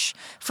you preach.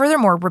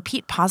 Furthermore,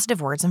 repeat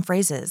positive words and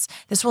phrases.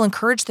 This will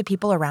encourage the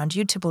people around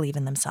you to believe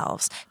in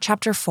themselves.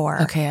 Chapter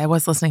 4. Okay, I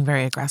was listening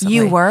very aggressively.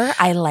 You were?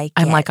 I like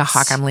it. I'm like a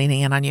hawk. I'm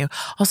leaning in on you.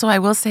 Also, I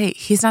will say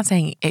he's not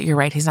saying it. You're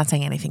right. He's not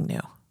saying anything new.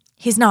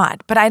 He's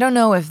not, but I don't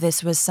know if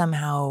this was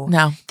somehow...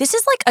 No. This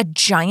is like a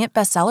giant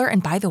bestseller,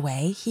 and by the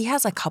way, he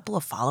has a couple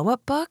of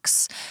follow-up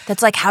books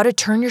that's like how to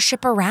turn your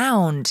ship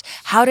around,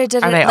 how to...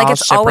 Are they like all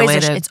it's ship always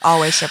related? It's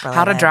always ship-related.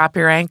 How to drop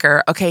your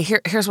anchor. Okay,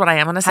 here's what I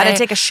am going to say. How to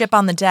take a ship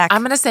on the deck.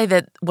 I'm going to say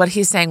that what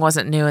he's saying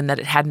wasn't new and that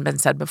it hadn't been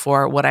said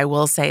before. What I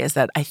will say is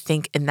that I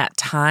think in that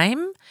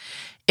time,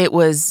 it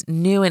was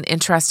new and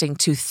interesting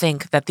to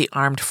think that the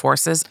armed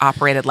forces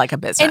operated like a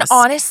business. And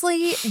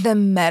honestly, the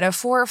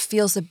metaphor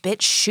feels a bit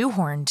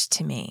shoehorned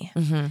to me.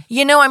 Mm-hmm.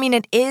 You know, I mean,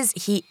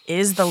 he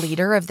is the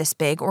leader of this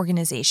big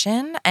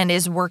organization and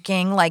is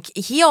working, like,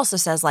 he also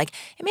says, like,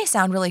 it may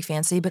sound really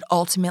fancy, but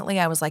ultimately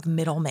I was like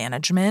middle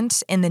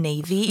management in the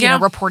Navy, you know,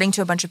 reporting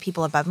to a bunch of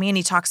people above me. And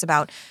he talks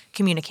about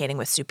communicating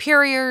with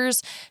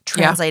superiors,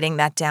 translating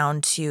that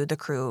down to the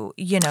crew,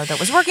 you know, that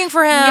was working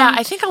for him. Yeah,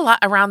 I think a lot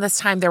around this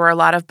time, there were a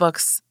lot of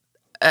books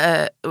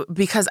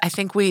because I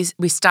think we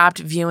stopped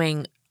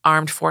viewing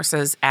armed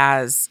forces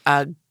as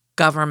a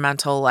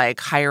governmental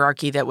like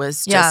hierarchy that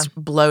was just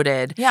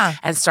bloated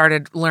and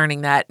started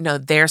learning that no,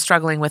 they're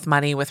struggling with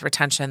money, with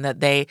retention,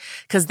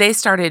 because they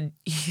started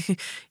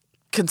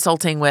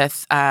consulting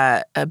with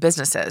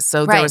businesses.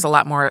 So there was a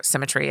lot more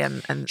symmetry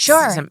and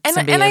sure. And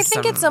I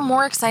think it's a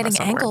more exciting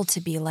angle to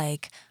be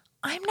like,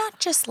 I'm not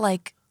just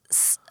like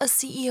a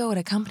CEO at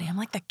a company. I'm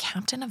like the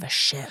captain of a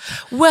ship.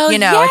 Well, you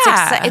know,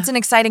 it's an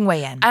exciting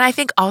way in. And I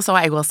think also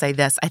I will say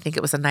this. I think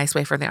it was a nice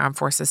way for the armed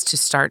forces to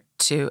start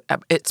to,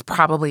 it's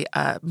probably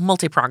a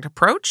multi-pronged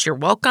approach. You're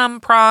welcome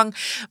prong,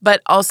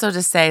 but also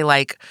to say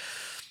like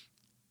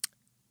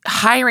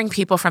hiring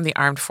people from the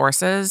armed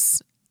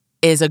forces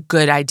is a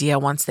good idea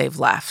once they've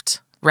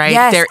left, right?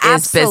 Yes, there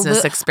is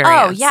business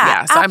experience. Oh,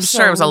 yeah. So I'm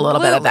sure it was a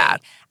little bit of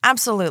that.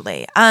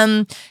 Absolutely.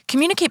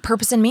 Communicate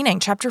purpose and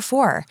meaning. Chapter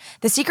 4.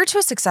 The secret to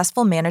a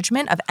successful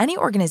management of any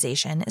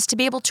organization is to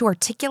be able to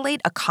articulate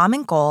a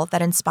common goal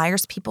that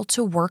inspires people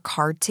to work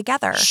hard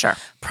together. Sure.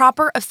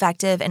 Proper,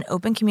 effective, and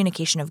open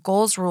communication of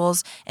goals,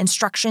 rules,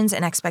 instructions,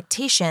 and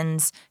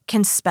expectations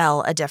can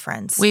spell a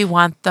difference. We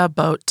want the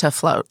boat to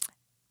float.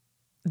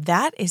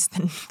 That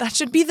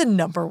should be the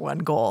number one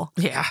goal.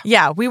 Yeah.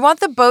 Yeah, we want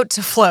the boat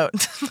to float.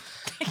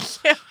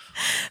 Thank you.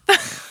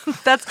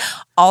 That's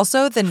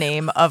also the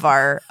name of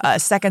our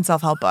second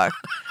self-help book.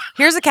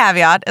 Here's a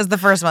caveat as the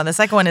first one. The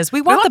second one is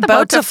we want the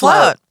boat to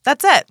float.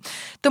 That's it.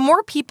 The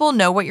more people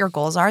know what your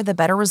goals are, the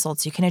better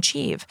results you can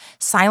achieve.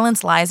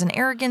 Silence, lies, and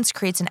arrogance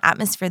creates an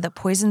atmosphere that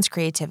poisons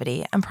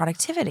creativity and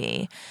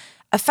productivity.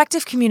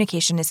 Effective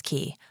communication is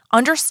key.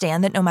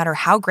 Understand that no matter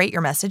how great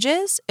your message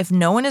is, if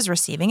no one is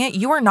receiving it,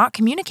 you are not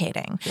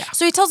communicating. Yeah.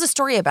 So he tells a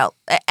story about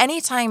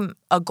anytime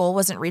a goal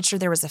wasn't reached or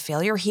there was a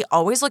failure, he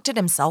always looked at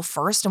himself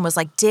first and was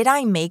like, did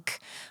I make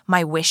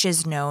my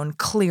wishes known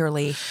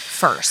clearly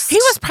first? He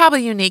was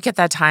probably unique at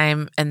that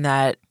time in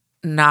that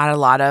not a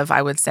lot of,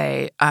 I would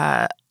say,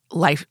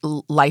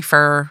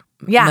 lifer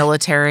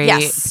military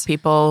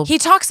people. He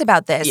talks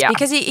about this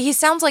because he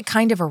sounds like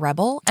kind of a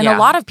rebel. And a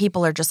lot of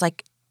people are just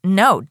like,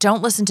 no,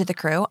 don't listen to the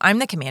crew. I'm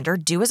the commander.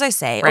 Do as I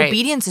say. Right.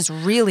 Obedience is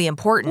really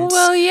important.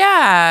 Well,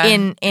 yeah.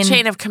 In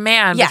chain of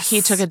command. Yes.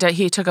 But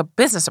he took a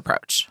business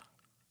approach.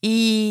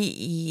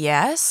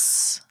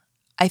 Yes.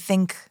 I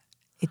think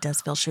it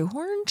does feel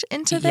shoehorned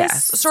into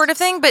this sort of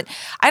thing, but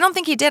I don't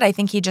think he did. I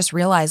think he just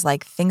realized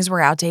like things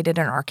were outdated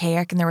and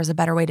archaic and there was a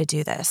better way to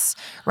do this,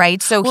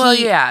 right? So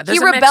he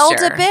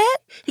rebelled a bit.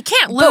 He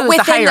can't lose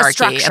the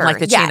hierarchy and like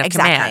the chain of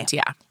exactly.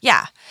 command.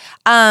 Yeah.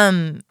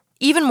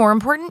 Even more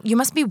important, you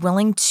must be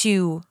willing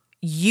to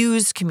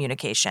use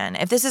communication.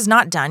 If this is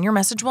not done, your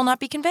message will not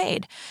be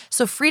conveyed.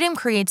 So freedom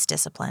creates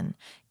discipline.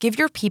 Give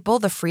your people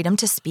the freedom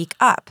to speak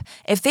up.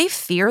 If they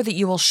fear that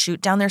you will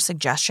shoot down their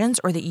suggestions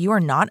or that you are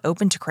not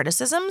open to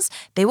criticisms,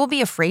 they will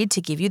be afraid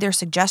to give you their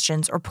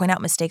suggestions or point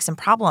out mistakes and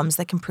problems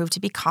that can prove to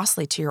be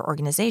costly to your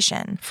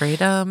organization.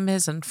 Freedom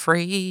isn't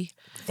free.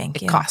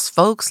 Thank you. It costs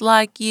folks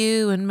like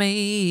you and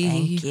me.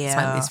 Thank you. It's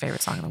my least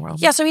favorite song in the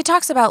world. Yeah, so he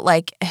talks about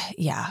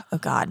oh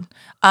God.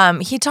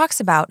 He talks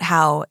about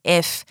how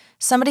if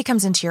somebody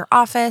comes into your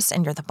office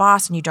and you're the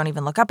boss and you don't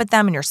even look up at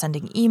them and you're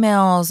sending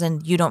emails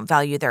and you don't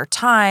value their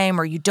time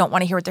or you don't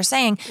want to hear what they're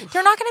saying,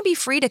 they're not going to be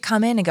free to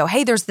come in and go,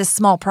 hey, there's this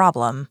small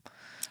problem,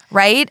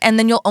 right? And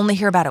then you'll only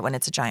hear about it when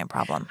it's a giant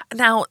problem.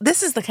 Now,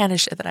 this is the kind of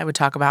shit that I would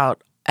talk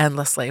about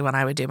endlessly when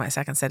I would do my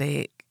Second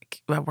City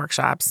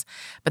workshops.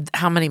 But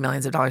how many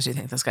millions of dollars do you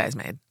think this guy's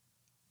made?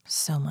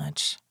 So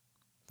much.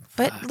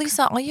 But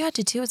Lisa, all you had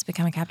to do was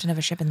become a captain of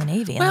a ship in the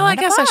Navy. Well, I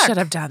guess I should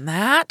have done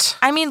that.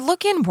 I mean,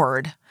 look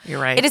inward. You're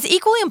right. It is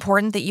equally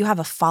important that you have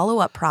a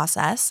follow-up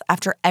process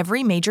after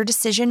every major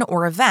decision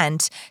or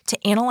event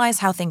to analyze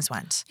how things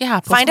went.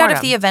 Yeah, Find out if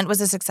postmortem. the event was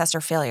a success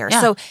or failure.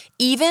 Yeah. So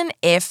even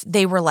if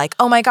they were like,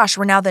 oh my gosh,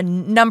 we're now the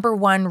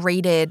 #1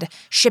 rated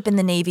ship in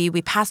the Navy,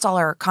 we passed all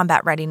our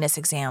combat readiness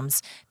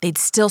exams, they'd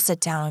still sit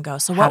down and go,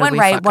 so How what did went we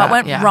right? fuck What up?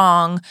 went Yeah.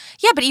 wrong?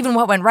 Yeah, but even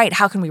what went right,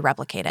 how can we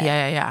replicate it?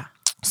 Yeah.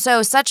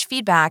 So such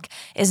feedback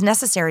is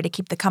necessary to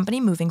keep the company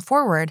moving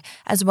forward,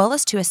 as well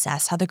as to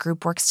assess how the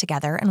group works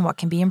together and what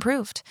can be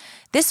improved.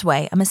 This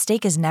way, a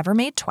mistake is never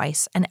made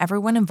twice, and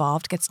everyone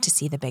involved gets to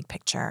see the big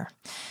picture.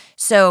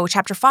 So,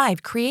 Chapter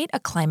 5, create a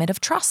climate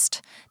of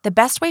trust. The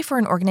best way for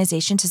an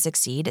organization to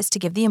succeed is to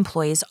give the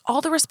employees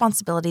all the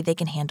responsibility they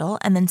can handle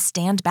and then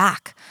stand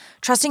back.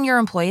 Trusting your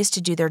employees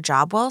to do their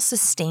job well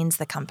sustains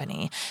the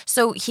company.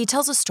 So, he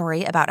tells a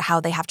story about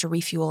how they have to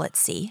refuel at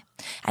sea,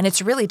 and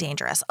it's really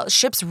dangerous.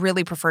 Ships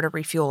really prefer to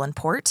refuel in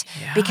port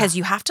because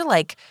you have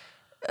to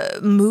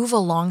move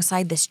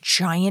alongside this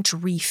giant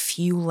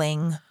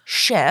refueling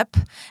ship,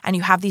 and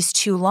you have these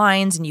two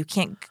lines and you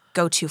can't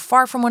go too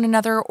far from one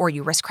another or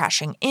you risk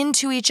crashing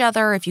into each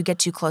other if you get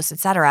too close,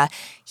 etc.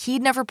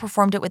 He'd never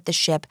performed it with the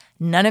ship.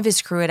 None of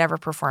his crew had ever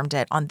performed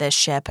it on this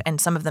ship,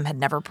 and some of them had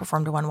never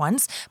performed one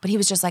once, but he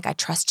was just like, I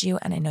trust you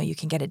and I know you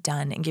can get it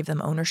done, and give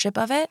them ownership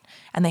of it,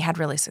 and they had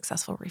really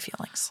successful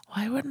refuelings.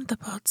 Why wouldn't the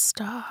boat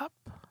stop?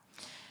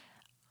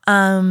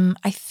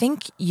 I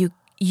think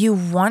you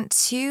want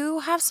to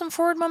have some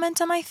forward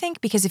momentum, I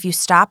think, because if you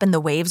stop and the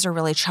waves are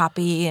really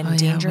choppy and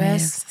dangerous.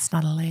 Waves. It's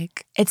not a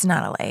lake. It's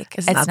not a lake.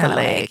 It's not the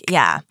lake.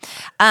 Yeah.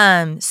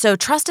 So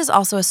trust is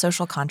also a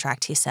social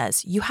contract, he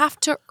says. You have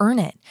to earn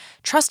it.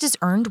 Trust is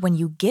earned when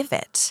you give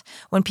it.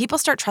 When people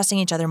start trusting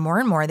each other more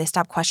and more, they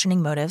stop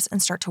questioning motives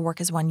and start to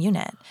work as one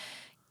unit.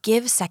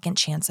 Give second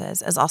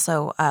chances is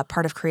also a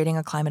part of creating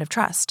a climate of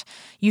trust.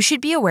 You should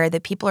be aware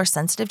that people are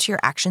sensitive to your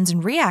actions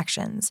and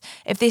reactions.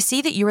 If they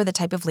see that you are the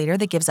type of leader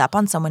that gives up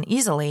on someone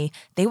easily,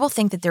 they will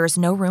think that there is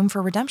no room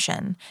for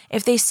redemption.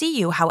 If they see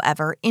you,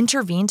 however,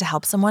 intervene to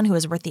help someone who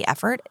is worth the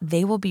effort,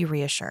 they will be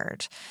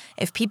reassured.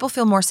 If people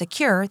feel more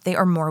secure, they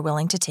are more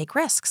willing to take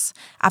risks.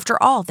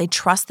 After all, they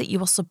trust that you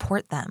will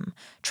support them.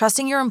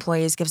 Trusting your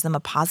employees gives them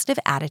a positive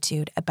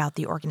attitude about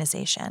the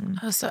organization.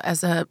 Oh, so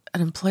as an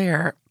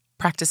employer,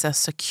 practice a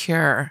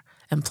secure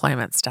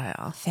employment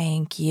style.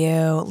 Thank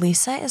you.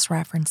 Lisa is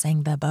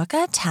referencing the book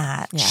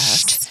Attached,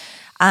 Yes.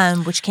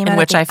 which came In out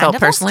which at I the felt end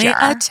of last personally year.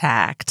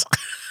 attacked.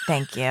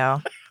 Thank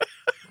you.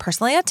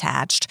 Personally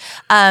attached.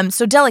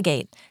 So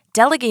delegate.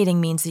 Delegating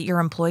means that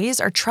your employees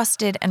are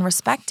trusted and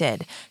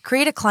respected.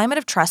 Create a climate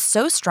of trust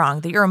so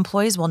strong that your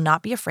employees will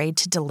not be afraid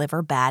to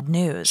deliver bad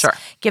news. Sure.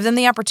 Give them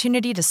the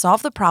opportunity to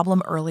solve the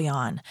problem early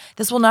on.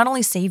 This will not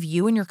only save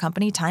you and your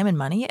company time and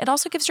money, it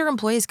also gives your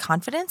employees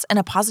confidence and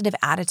a positive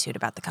attitude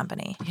about the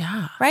company.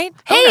 Yeah. Right?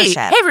 Hey,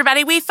 Ownership.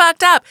 everybody, we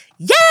fucked up.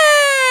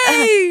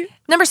 Yay!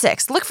 Number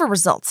 6, look for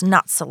results,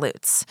 not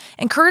salutes.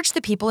 Encourage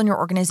the people in your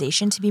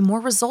organization to be more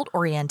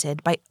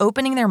result-oriented by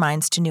opening their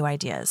minds to new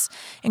ideas.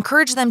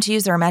 Encourage them to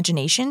use their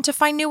imagination to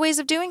find new ways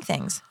of doing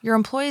things. Your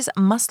employees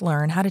must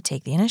learn how to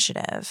take the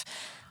initiative.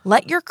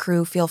 Let your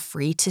crew feel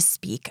free to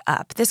speak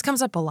up. This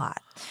comes up a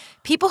lot.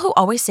 People who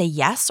always say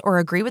yes or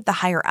agree with the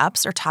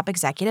higher-ups or top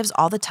executives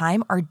all the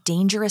time are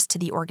dangerous to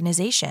the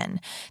organization.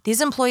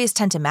 These employees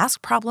tend to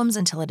mask problems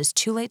until it is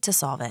too late to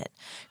solve it.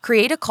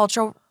 Create a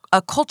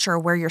culture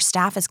where your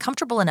staff is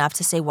comfortable enough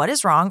to say what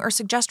is wrong or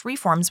suggest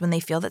reforms when they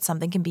feel that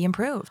something can be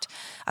improved.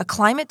 A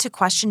climate to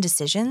question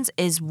decisions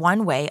is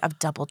one way of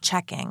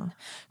double-checking.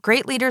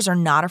 Great leaders are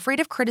not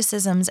afraid of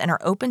criticisms and are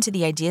open to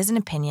the ideas and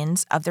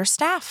opinions of their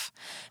staff.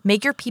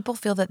 Make your people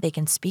feel that they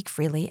can speak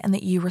freely and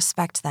that you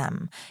respect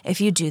them. If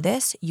you do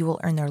this, you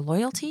will earn their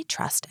loyalty,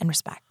 trust, and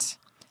respect.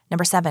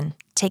 Number 7,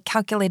 take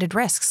calculated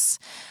risks.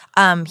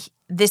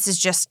 This is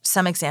just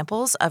some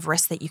examples of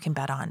risks that you can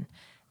bet on.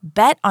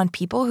 Bet on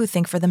people who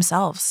think for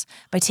themselves.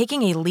 By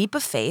taking a leap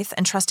of faith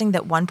and trusting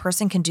that one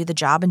person can do the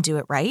job and do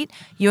it right,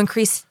 you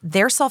increase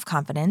their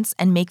self-confidence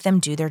and make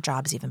them do their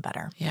jobs even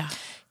better. Yeah.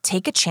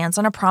 Take a chance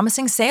on a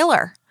promising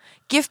sailor.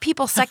 Give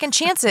people second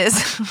chances,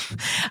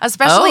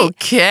 especially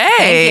Okay.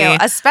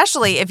 Thank you.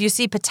 Especially if you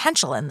see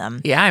potential in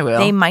them. Yeah, I will.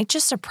 They might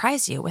just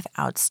surprise you with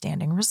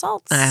outstanding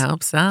results. I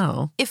hope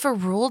so. If a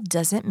rule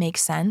doesn't make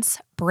sense,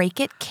 break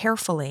it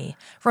carefully.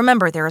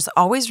 Remember, there is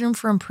always room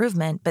for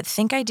improvement, but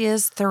think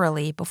ideas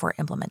thoroughly before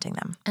implementing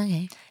them.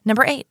 Okay.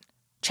 Number 8,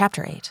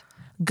 Chapter 8.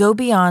 Go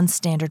beyond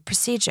standard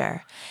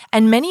procedure.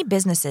 And many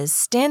businesses,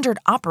 standard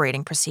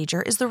operating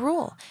procedure is the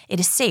rule. It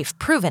is safe,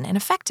 proven, and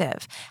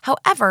effective.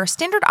 However,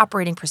 standard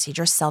operating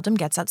procedure seldom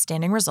gets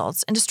outstanding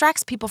results and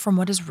distracts people from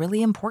what is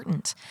really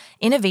important.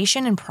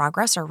 Innovation and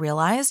progress are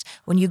realized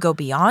when you go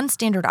beyond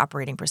standard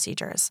operating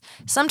procedures.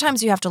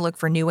 Sometimes you have to look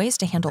for new ways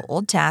to handle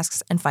old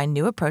tasks and find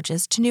new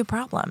approaches to new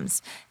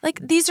problems. Like,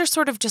 these are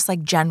sort of just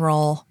like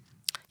general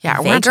Yeah,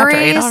 we're on chapter 8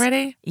 vagaries.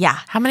 already? Yeah.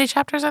 How many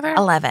chapters are there?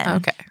 11.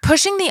 Okay.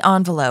 Pushing the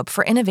envelope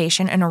for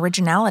innovation and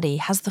originality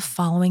has the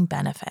following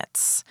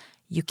benefits.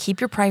 You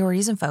keep your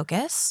priorities in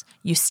focus.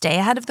 You stay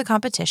ahead of the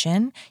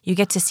competition. You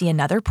get to see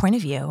another point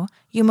of view.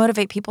 You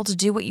motivate people to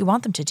do what you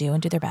want them to do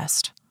and do their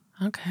best.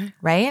 Okay.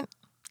 Right?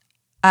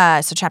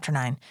 So chapter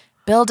 9,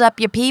 build up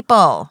your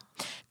people.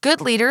 Good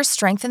leaders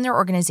strengthen their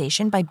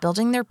organization by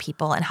building their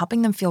people and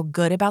helping them feel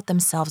good about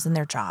themselves and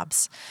their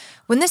jobs.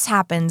 When this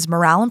happens,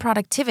 morale and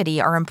productivity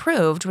are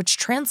improved, which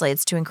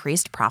translates to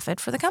increased profit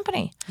for the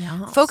company.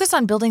 Yes. Focus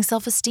on building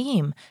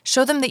self-esteem.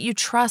 Show them that you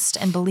trust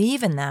and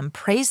believe in them.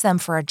 Praise them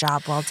for a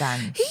job well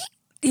done.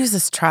 He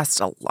uses trust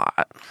a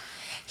lot.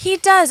 He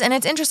does, and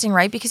it's interesting,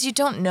 right? Because you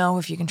don't know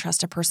if you can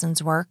trust a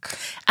person's work.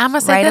 I'm gonna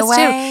say Right this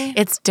away.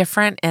 too. It's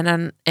different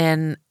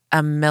in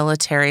a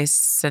military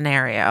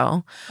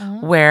scenario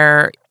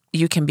where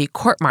you can be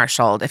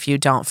court-martialed if you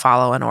don't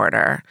follow an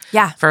order.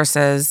 Yeah.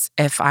 Versus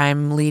if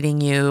I'm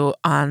leading you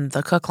on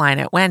the cook line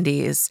at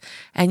Wendy's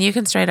and you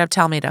can straight up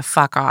tell me to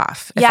fuck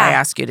off if Yeah. I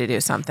ask you to do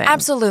something.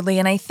 Absolutely.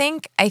 And I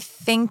think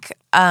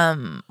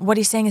what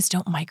he's saying is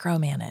don't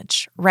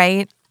micromanage,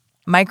 right?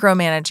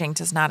 Micromanaging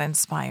does not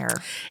inspire.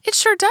 It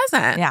sure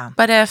doesn't. Yeah.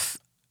 But if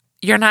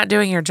you're not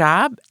doing your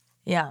job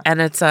Yeah.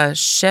 and it's a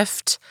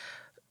shift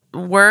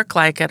work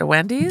like at a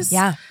Wendy's,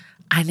 Yeah.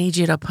 I need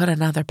you to put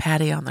another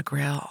patty on the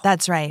grill.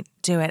 That's right.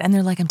 Do it. And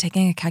they're like, I'm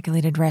taking a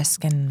calculated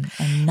risk and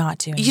not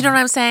doing You know that. what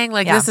I'm saying?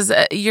 Like Yeah. this is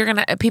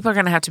people are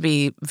gonna have to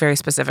be very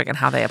specific in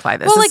how they apply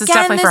this. Well, This is again,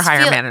 definitely for this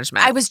higher feel-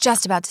 management. I was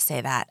just about to say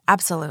that.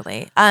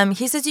 Absolutely.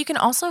 He says you can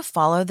also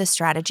follow this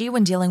strategy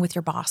when dealing with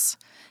your boss.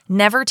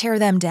 Never tear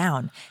them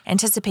down.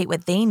 Anticipate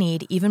what they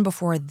need even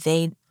before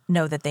they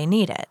know that they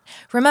need it.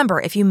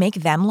 Remember, if you make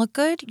them look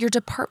good, your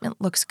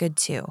department looks good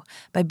too.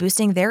 By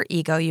boosting their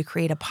ego, you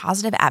create a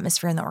positive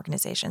atmosphere in the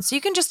organization. So you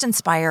can just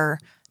inspire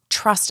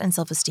trust and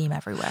self-esteem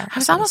everywhere. I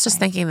was almost just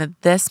thinking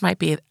that this might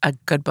be a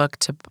good book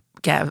to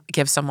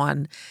give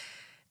someone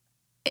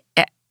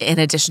in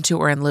addition to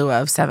or in lieu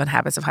of 7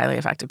 Habits of Highly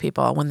Effective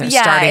People when they're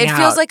starting out. it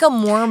feels like a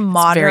more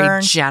modern.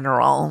 very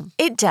general.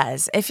 It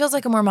does. It feels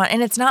like a more modern,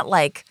 and it's not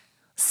like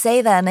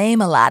say their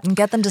name a lot and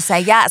get them to say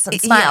yes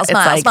and smile, It's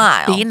smile, like,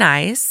 smile. Be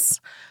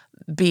nice.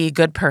 Be a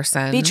good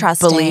person. Be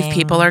trusting. Believe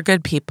people are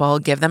good people.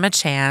 Give them a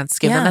chance.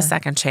 Give them Yeah. a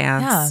second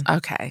chance. Yeah.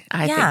 Okay.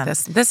 I Yeah.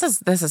 think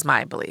this is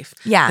my belief.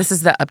 Yeah. This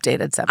is the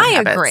updated 7 I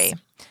Habits. agree.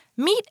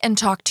 Meet and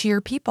talk to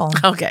your people.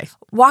 Okay.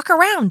 Walk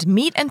around,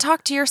 meet and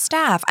talk to your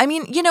staff. I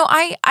mean,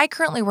 I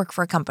currently work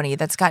for a company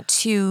that's got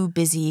 2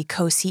 busy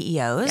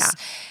co-CEOs.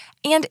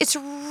 Yeah. And it's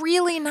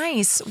really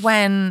nice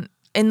when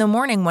in the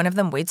morning, one of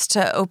them waits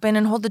to open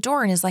and hold the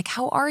door and is like,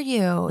 how are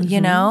you?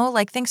 You know,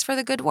 like, thanks for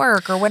the good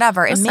work or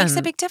whatever. It makes a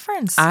Listen, big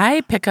difference.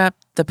 I pick up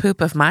the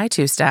poop of my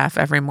 2 staff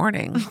every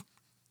morning.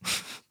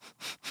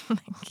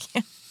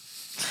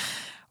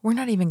 We're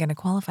not even going to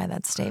qualify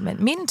that statement.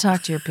 Meet and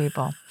talk to your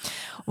people.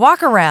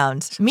 Walk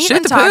around. Meet Shoot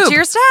and the talk poop. to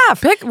your staff.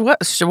 Pick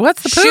what's the poop?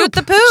 Shoot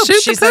the poop.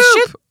 Shoot She the says,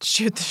 poop.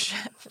 shoot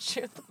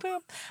the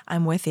poop.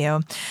 I'm with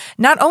you.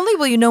 Not only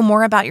will you know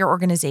more about your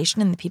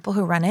organization and the people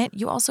who run it,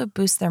 you also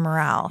boost their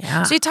morale.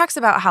 Yeah. So he talks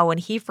about how when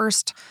he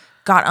first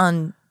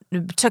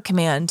took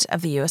command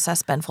of the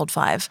USS Benfold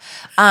 5,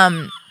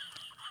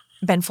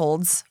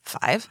 Benfolds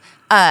 5,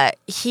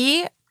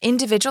 he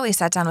individually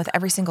sat down with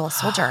every single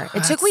soldier.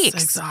 It took That's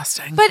weeks.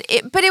 exhausting. But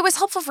it was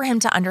helpful for him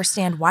to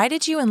understand, why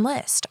did you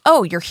enlist?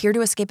 Oh, you're here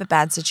to escape a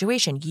bad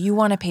situation. You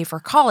want to pay for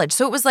college.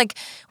 So it was like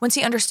once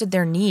he understood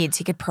their needs,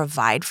 he could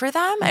provide for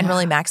them and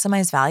really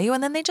maximize value,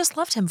 and then they just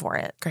loved him for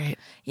it. Great.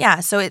 Yeah,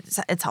 so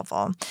it's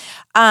helpful.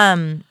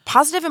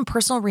 Positive and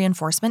personal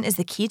reinforcement is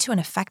the key to an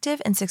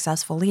effective and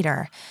successful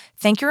leader.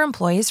 Thank your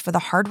employees for the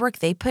hard work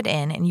they put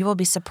in, and you will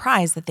be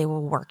surprised that they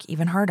will work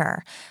even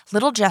harder.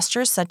 Little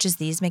gestures such as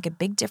these make a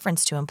big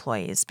difference to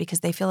employees because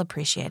they feel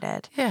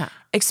appreciated. Yeah.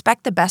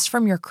 Expect the best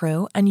from your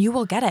crew, and you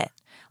will get it.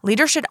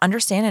 Leaders should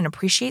understand and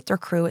appreciate their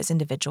crew as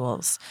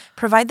individuals.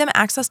 Provide them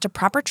access to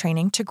proper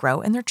training to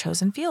grow in their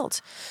chosen field.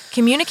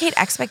 Communicate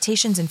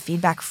expectations and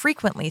feedback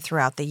frequently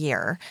throughout the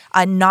year,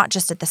 not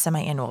just at the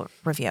semi-annual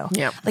review.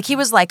 Yeah. Like he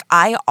was like,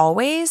 I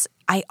always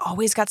I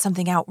always got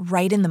something out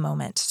right in the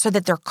moment so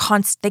that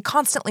they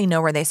constantly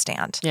know where they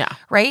stand. Yeah.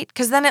 Right?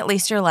 Because then at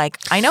least you're like,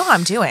 I know how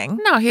I'm doing.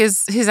 No,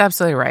 he's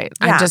absolutely right.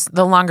 Yeah. I'm just,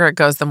 the longer it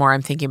goes, the more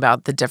I'm thinking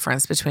about the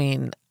difference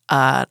between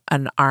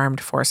an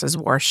armed forces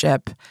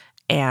warship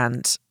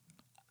and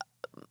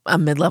a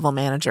mid-level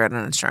manager at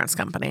an insurance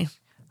company.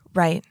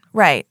 Right.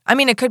 I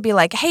mean, it could be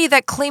like, hey,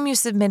 that claim you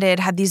submitted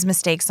had these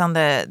mistakes on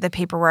the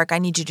paperwork. I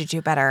need you to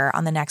do better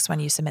on the next one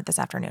you submit this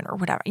afternoon or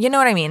whatever. You know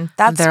what I mean?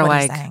 That's They're what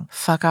like, he's saying.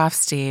 fuck off,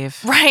 Steve.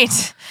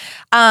 Right.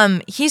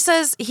 He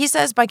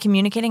says by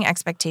communicating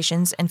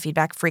expectations and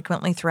feedback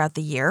frequently throughout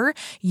the year,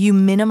 you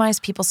minimize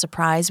people's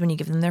surprise when you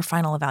give them their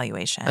final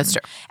evaluation. That's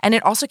true. And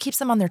it also keeps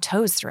them on their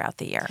toes throughout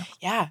the year.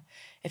 Yeah.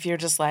 If you're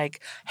just like,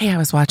 hey, I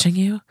was watching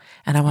you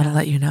and I want to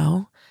let you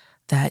know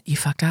that you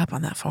fucked up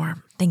on that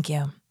form. Thank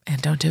you. And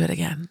don't do it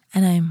again.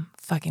 And I'm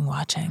fucking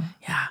watching.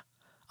 Yeah.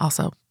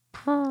 Also.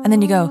 And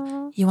then you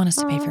go, you want us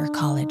to pay for your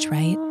college,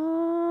 right?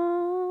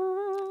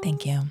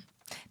 Thank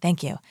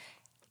you.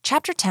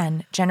 Chapter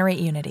 10, Generate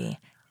Unity.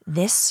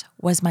 This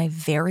was my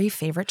very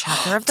favorite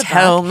chapter of the book.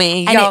 Tell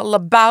me all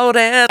about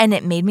it. And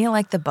it made me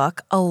like the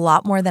book a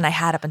lot more than I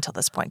had up until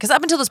this point. Because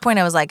up until this point,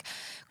 I was like,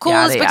 cool,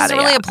 this book doesn't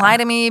really apply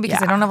to me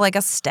because I don't have like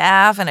a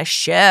staff and a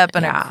ship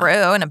and a crew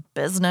and a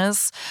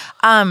business.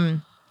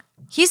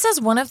 He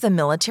says one of the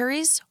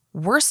military's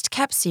worst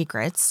kept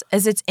secrets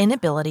is its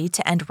inability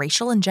to end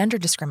racial and gender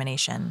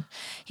discrimination.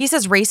 He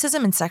says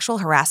racism and sexual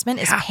harassment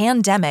is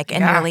pandemic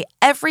in nearly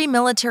every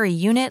military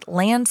unit,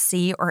 land,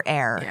 sea, or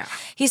air. Yeah.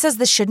 He says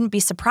this shouldn't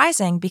be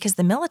surprising because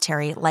the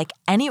military, like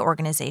any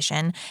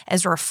organization,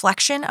 is a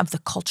reflection of the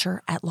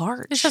culture at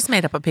large. It's just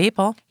made up of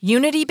people.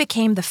 Unity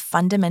became the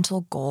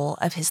fundamental goal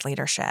of his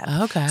leadership.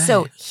 Okay.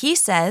 So he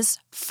says,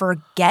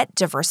 forget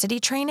diversity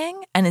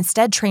training and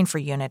instead train for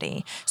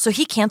unity. So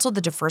he canceled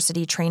the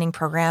diversity training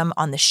program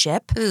on the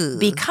ship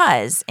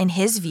because, in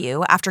his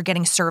view, after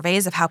getting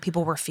surveys of how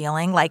people were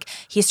feeling, like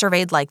he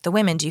surveyed like the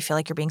women, do you feel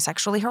like you're being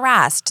sexually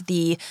harassed?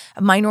 The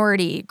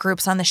minority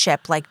groups on the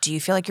ship, like, do you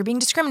feel like you're being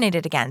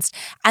discriminated against?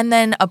 And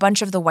then a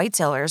bunch of the white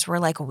sailors were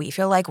like, we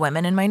feel like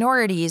women and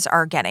minorities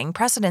are getting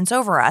precedence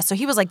over us. So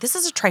he was like, this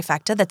is a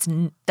trifecta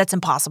that's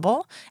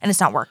impossible and it's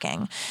not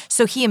working.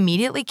 So he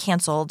immediately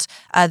canceled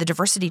the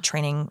diversity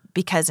training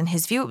because in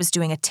his view, it was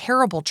doing a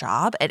terrible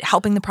job at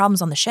helping the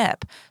problems on the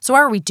ship. So why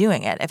are we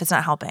doing it if it's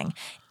not helping?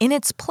 In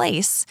its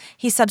place,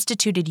 he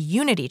substituted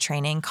unity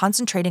training,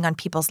 concentrating on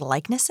people's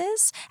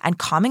likenesses and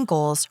common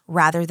goals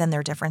rather than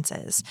their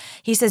differences.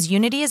 He says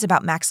unity is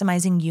about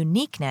maximizing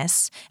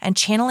uniqueness and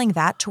channeling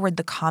that toward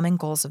the common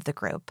goals of the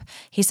group.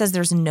 He says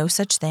there's no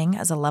such thing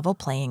as a level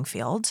playing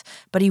field,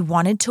 but he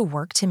wanted to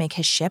work to make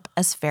his ship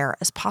as fair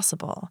as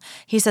possible.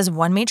 He says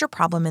one major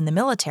problem in the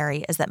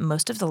military is that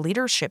most of the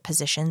leadership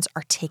positions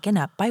are taken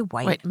up by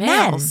white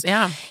males. men.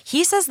 Yeah.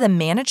 He says the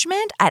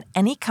management at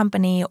any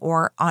company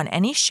or on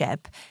any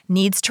ship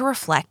needs to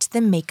reflect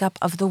the makeup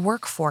of the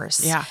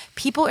workforce. Yeah.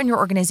 People in your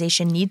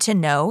organization need to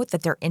know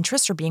that their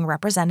interests are being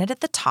represented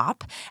at the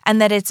top and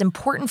that it's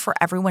important for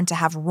everyone to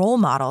have role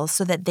models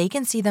so that they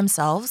can see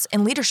themselves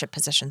in leadership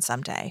positions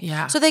someday.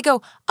 Yeah. So they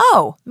go,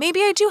 oh,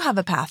 maybe I do have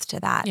a path to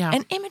that. Yeah.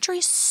 And imagery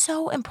is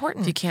so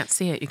important. If you can't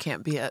see it, you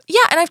can't be it.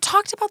 Yeah, and I've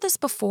talked about this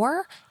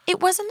before. It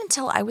wasn't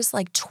until I was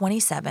like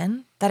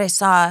 27 that I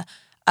saw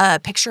a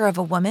picture of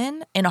a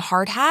woman in a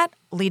hard hat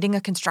leading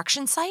a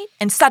construction site.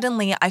 And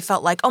suddenly I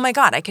felt like, oh my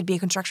God, I could be a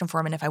construction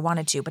foreman if I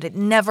wanted to, but it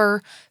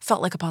never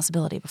felt like a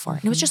possibility before.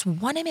 And it was just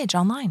one image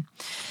online.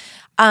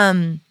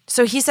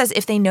 So he says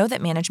if they know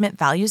that management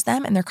values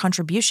them and their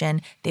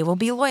contribution, they will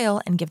be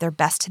loyal and give their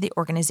best to the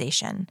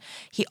organization.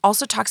 He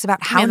also talks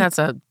about how— I mean, that's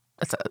a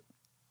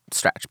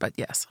stretch, but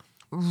yes.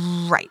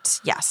 Right,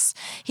 yes.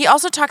 He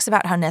also talks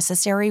about how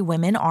necessary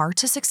women are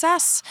to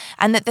success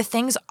and that the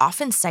things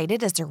often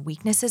cited as their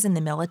weaknesses in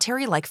the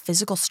military, like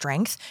physical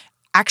strength,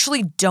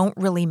 actually don't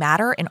really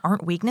matter and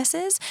aren't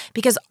weaknesses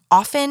because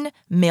often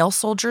male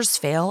soldiers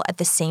fail at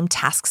the same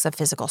tasks of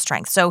physical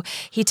strength. So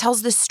he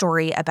tells this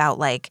story about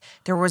like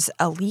there was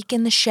a leak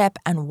in the ship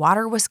and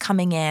water was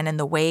coming in and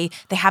the way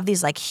they have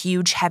these like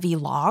huge heavy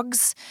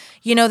logs,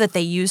 you know, that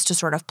they use to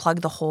sort of plug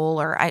the hole,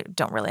 or I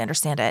don't really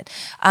understand it.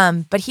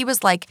 But he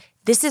was like,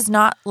 this is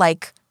not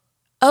like,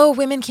 oh,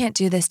 women can't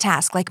do this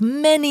task. Like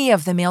many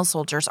of the male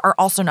soldiers are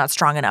also not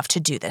strong enough to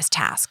do this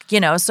task, you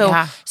know?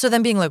 So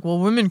then being like, well,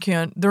 women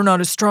can't, they're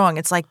not as strong.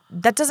 It's like,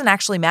 that doesn't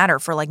actually matter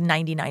for like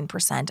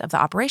 99% of the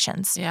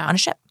operations on a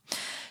ship.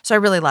 So I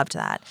really loved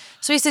that.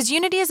 So he says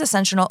unity is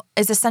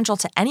essential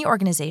to any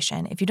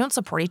organization. If you don't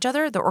support each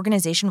other, the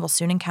organization will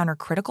soon encounter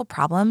critical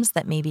problems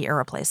that may be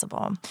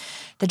irreplaceable.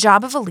 The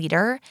job of a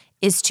leader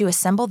is to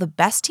assemble the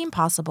best team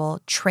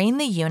possible, train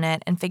the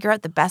unit, and figure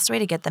out the best way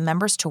to get the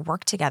members to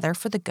work together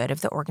for the good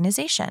of the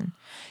organization.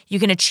 You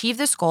can achieve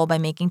this goal by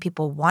making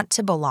people want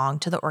to belong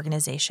to the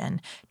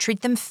organization.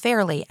 Treat them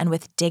fairly and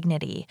with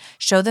dignity.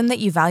 Show them that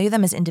you value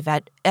them as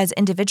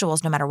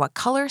individuals, no matter what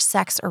color,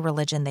 sex, or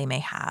religion they may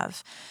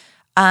have.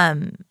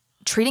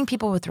 Treating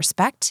people with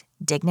respect,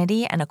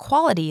 dignity, and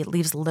equality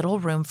leaves little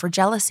room for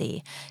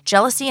jealousy.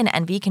 Jealousy and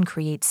envy can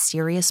create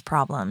serious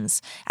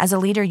problems. As a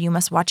leader, you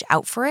must watch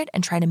out for it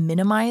and try to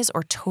minimize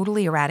or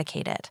totally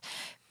eradicate it.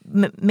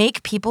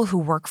 Make people who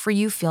work for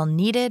you feel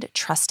needed,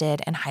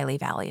 trusted, and highly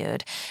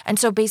valued. And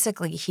so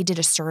basically, he did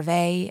a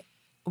survey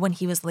when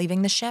he was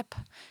leaving the ship,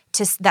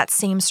 to that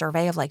same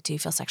survey of like, do you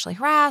feel sexually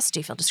harassed?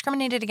 Do you feel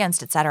discriminated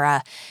against, et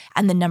cetera?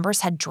 And the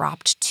numbers had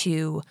dropped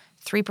to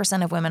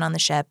 3% of women on the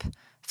ship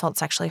felt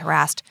sexually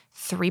harassed,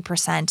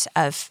 3%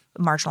 of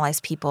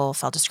marginalized people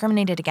felt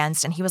discriminated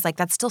against. And he was like,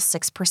 that's still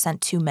 6%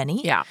 too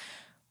many. Yeah.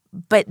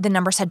 But the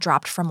numbers had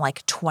dropped from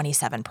like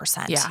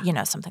 27%,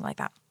 Yeah. Something like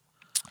that.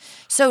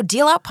 So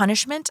deal out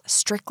punishment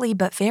strictly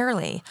but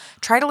fairly.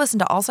 Try to listen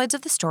to all sides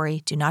of the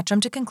story. Do not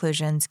jump to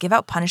conclusions. Give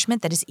out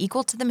punishment that is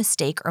equal to the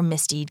mistake or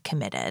misdeed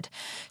committed.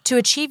 To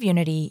achieve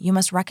unity, you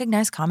must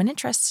recognize common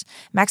interests,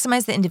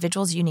 maximize the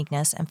individual's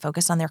uniqueness, and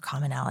focus on their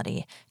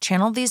commonality.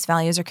 Channel these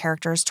values or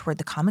characters toward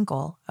the common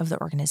goal of the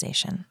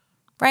organization.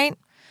 Right?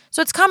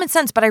 So it's common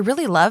sense, but I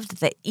really loved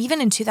that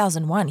even in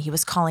 2001, he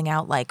was calling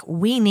out like,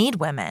 we need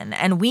women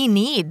and we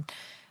need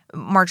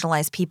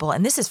marginalized people,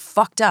 and this is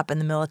fucked up in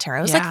the military.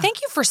 I was like,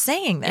 thank you for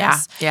saying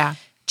this. Yeah.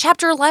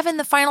 Chapter 11,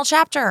 the final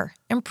chapter.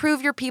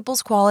 Improve your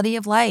people's quality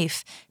of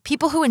life.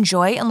 People who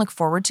enjoy and look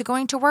forward to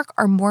going to work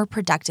are more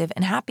productive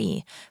and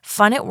happy.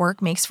 Fun at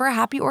work makes for a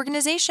happy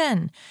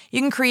organization.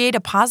 You can create a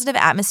positive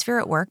atmosphere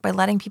at work by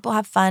letting people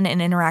have fun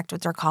and interact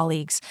with their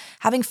colleagues.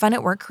 Having fun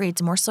at work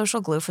creates more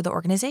social glue for the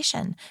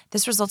organization.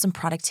 This results in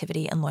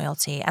productivity and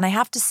loyalty. And I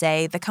have to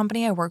say, the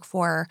company I work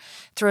for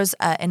throws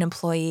an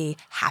employee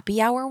happy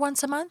hour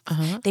once a month.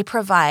 They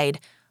provide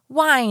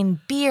wine,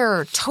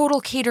 beer,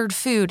 total catered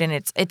food, and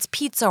it's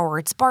pizza or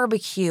it's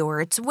barbecue or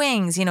it's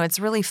wings. It's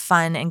really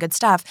fun and good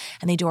stuff.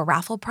 And they do a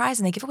raffle prize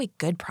and they give away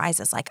good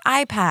prizes like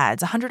iPads,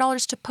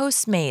 $100 to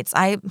Postmates.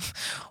 I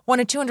won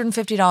a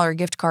 $250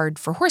 gift card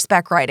for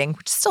horseback riding,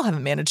 which I still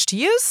haven't managed to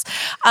use.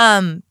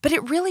 But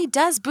it really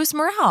does boost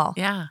morale.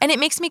 Yeah. And it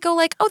makes me go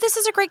like, oh, this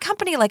is a great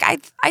company. Like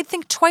I'd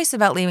think twice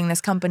about leaving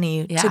this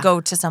company to go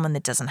to someone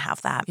that doesn't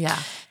have that. Yeah.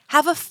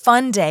 Have a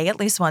fun day at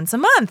least once a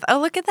month. Oh,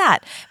 look at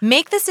that.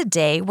 Make this a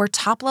day where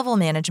top-level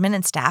management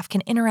and staff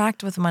can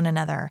interact with one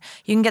another.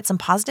 You can get some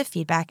positive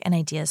feedback and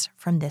ideas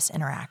from this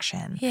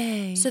interaction.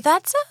 Yay. So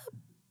that's a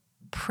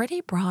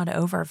pretty broad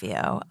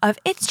overview of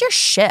It's Your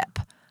Ship.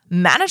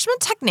 Management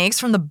Techniques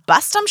from the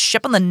Best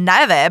Ship on the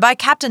Navy by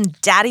Captain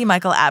Daddy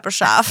Michael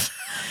Abrashoff.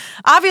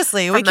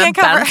 Obviously, we can't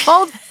cover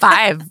Benfold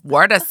 5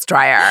 War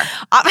Destroyer.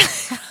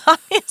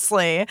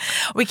 Obviously,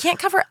 we can't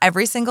cover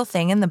every single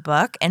thing in the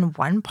book in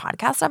one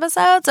podcast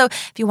episode. So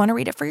if you want to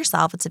read it for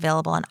yourself, it's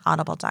available on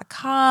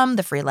audible.com,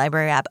 the free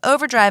library app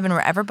Overdrive, and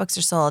wherever books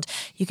are sold.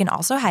 You can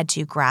also head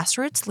to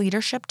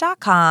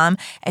grassrootsleadership.com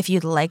if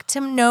you'd like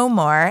to know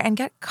more and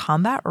get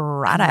combat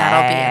ready.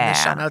 That'll be in the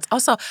show notes.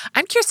 Also,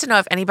 I'm curious to know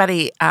if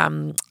anybody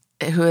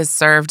who has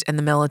served in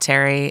the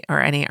military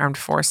or any armed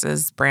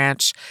forces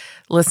branch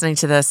listening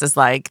to this is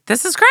like,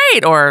 this is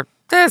great, or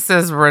this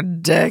is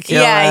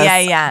ridiculous.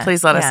 Yeah.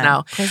 Please let us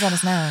know. Please let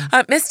us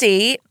know.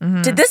 Misty,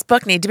 did this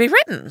book need to be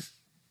written?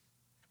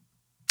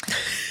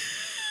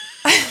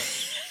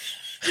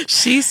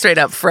 She straight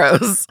up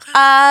froze.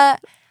 I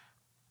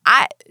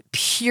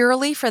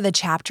purely for the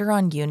chapter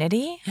on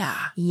unity.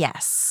 Yeah.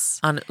 Yes.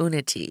 On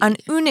unity. On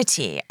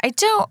unity. I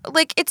don't,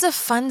 it's a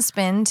fun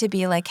spin to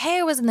be like, hey,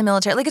 I was in the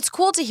military. It's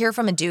cool to hear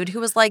from a dude who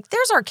was like,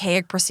 there's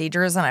archaic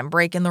procedures and I'm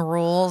breaking the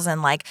rules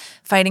and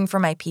fighting for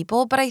my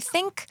people. But I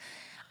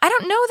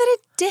don't know that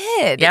it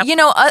did. Yep.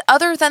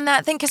 Other than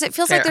that thing, because it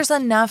feels like there's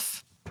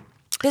enough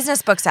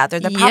business books out there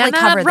that probably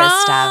cover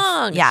this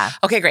stuff. Yeah.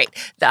 Okay, great.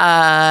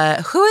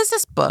 Who is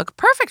this book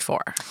perfect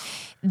for?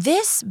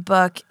 This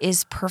book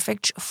is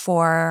perfect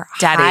for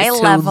daddies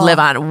who live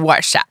on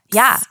warships.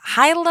 Yeah,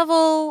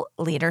 high-level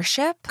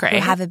leadership Great. who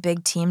have a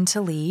big team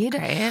to lead.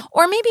 Great.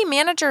 Or maybe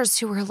managers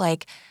who are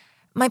like,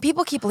 my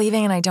people keep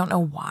leaving and I don't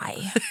know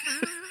why.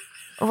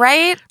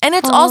 Right? And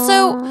it's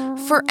also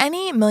for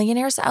any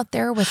millionaires out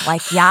there with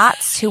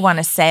yachts who want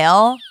to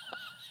sail.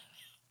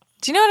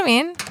 Do you know what I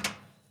mean?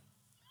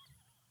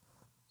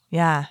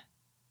 Yeah.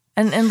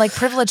 And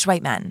privileged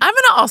white men. I'm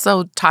going to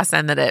also toss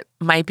in that it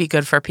might be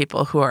good for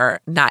people who are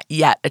not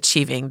yet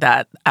achieving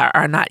that,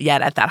 are not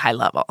yet at that high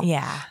level.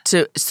 Yeah.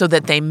 So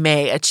that they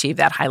may achieve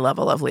that high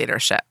level of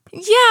leadership.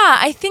 Yeah,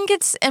 I think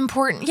it's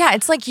important. Yeah,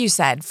 it's like you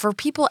said, for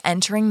people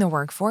entering the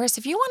workforce,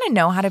 if you want to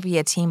know how to be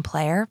a team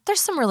player,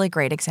 there's some really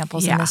great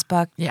examples in this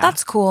book. Yeah.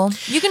 That's cool.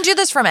 You can do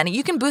this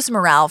you can boost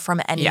morale from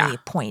any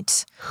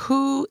point.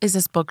 Who is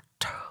this book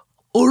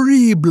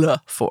horrible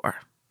for?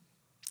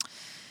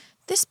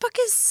 This book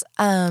is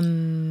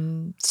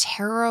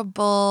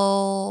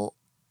terrible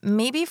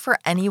maybe for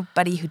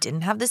anybody who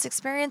didn't have this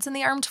experience in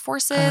the armed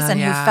forces and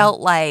who felt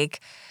like,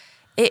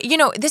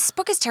 this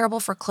book is terrible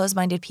for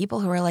closed-minded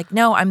people who are like,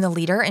 no, I'm the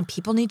leader and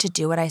people need to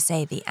do what I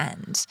say, the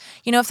end.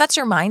 If that's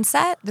your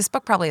mindset, this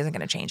book probably isn't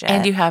going to change it.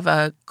 And you have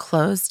a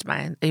closed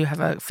mind. You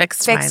have a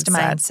fixed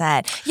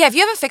mindset. Yeah, if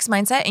you have a fixed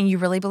mindset and you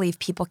really believe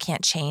people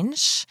can't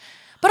change,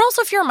 But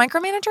also, if you're a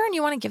micromanager and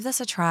you want to give this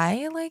a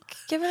try, like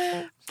give it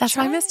a That's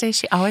try. why Miss Day,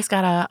 she always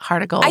got a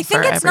heart of gold I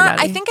think for it's everybody.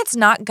 not. I think it's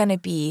not going to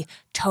be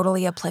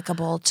totally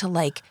applicable to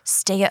like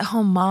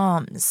stay-at-home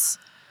moms.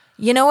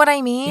 You know what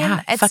I mean?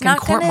 Yeah, It's fucking not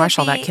court gonna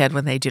martial that be- kid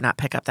when they do not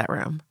pick up that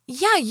room.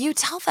 Yeah, you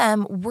tell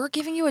them we're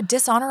giving you a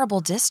dishonorable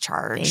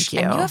discharge. Thank you.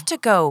 And you have to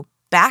go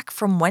back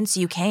from whence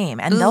you came.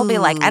 And they'll be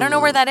like, I don't know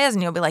where that is.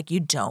 And you'll be like, you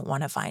don't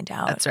want to find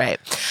out. That's right.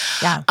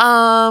 Yeah.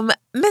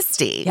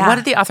 Misty, Yeah. what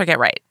did the author get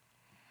right?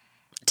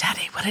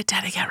 Daddy, what did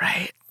Daddy get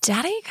right?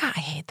 Daddy got,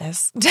 I hate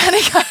this. Daddy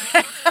got,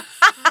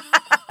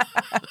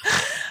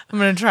 I'm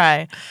going to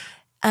try.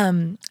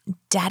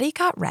 Daddy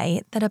got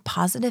right that a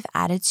positive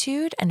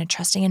attitude and a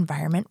trusting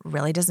environment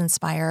really does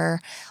inspire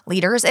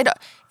leaders.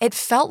 It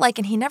felt like,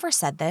 and he never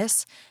said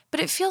this, but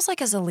it feels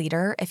like as a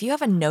leader, if you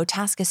have a no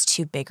task is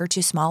too big or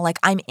too small, like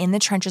I'm in the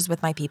trenches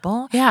with my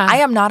people. Yeah. I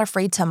am not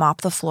afraid to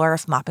mop the floor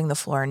if mopping the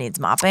floor needs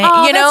mopping.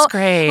 Oh, you know, that's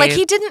great. Like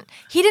he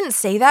didn't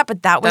say that,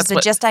 but that was That's the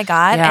what- gist I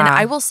got. And Yeah.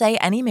 I will say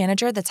any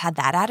manager that's had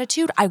that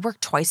attitude, I work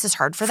twice as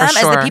hard for them as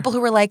sure. the people who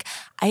were like,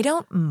 I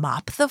don't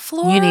mop the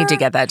floor. You need to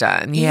get that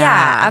done. Yeah,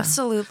 Yeah,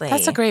 absolutely.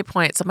 That's a great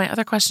point. So my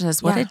other question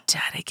is, what Yeah. did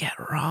Daddy get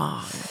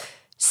wrong?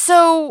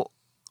 So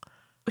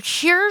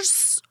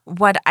here's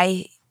what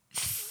I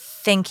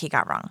think he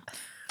got wrong.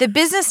 The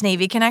business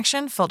Navy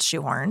connection felt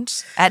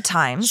shoehorned at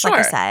times, like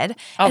I Sure. said.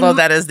 Although And-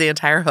 that is the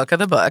entire hook of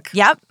the book.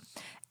 Yep.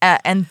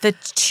 And the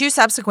two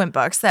subsequent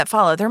books that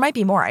follow, there might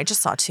be more. I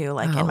just saw two,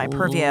 like in my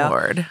purview.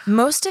 Lord.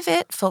 Most of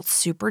it felt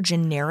super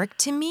generic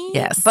to me.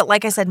 Yes. But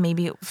like I said,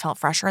 maybe it felt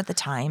fresher at the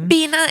time.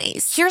 Be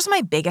nice. Here's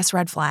my biggest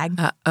red flag.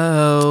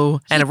 Uh-oh.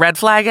 And a red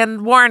flag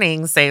and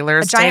warning,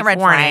 sailors. A giant take red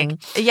warning.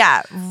 flag.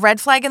 Yeah.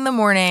 Red flag in the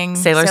morning.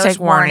 Sailors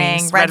take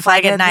warnings. Red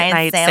flag at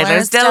night.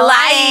 Sailors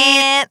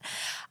delight.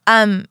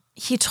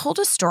 He told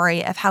a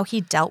story of how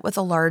he dealt with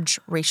a large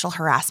racial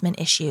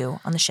harassment issue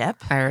on the ship.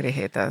 I already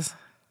hate this.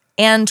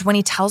 And when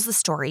he tells the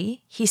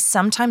story, he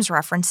sometimes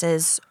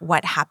references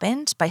what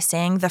happened by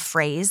saying the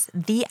phrase,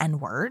 the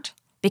N-word,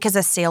 because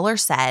a sailor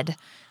said,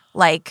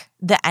 like,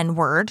 the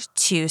N-word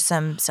to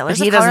some sailors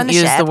But he of color on doesn't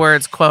the use ship. the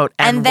words, quote,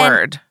 And then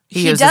N-word.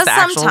 he uses does the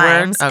actual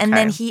sometimes, word? and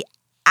then Okay. he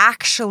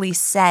actually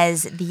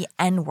says the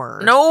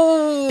N-word.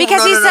 No.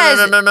 Because no, he no,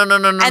 says,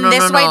 no, and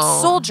this no, white no.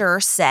 soldier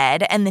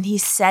said, and then he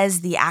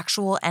says the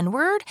actual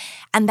N-word,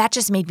 and that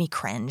just made me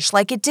cringe.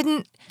 Like it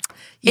didn't.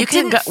 You it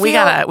can didn't go, we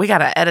feel-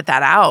 gotta edit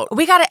that out.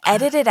 We gotta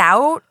edit it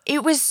out.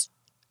 It was,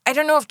 I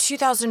don't know if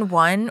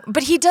 2001,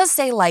 but he does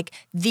say like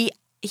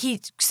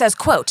he says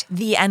quote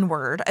the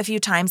N-word a few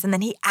times, and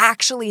then he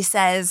actually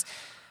says,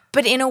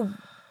 but in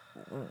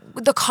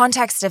the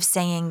context of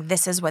saying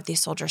this is what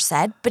these soldiers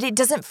said, but it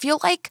doesn't feel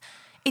like.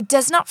 It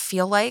does not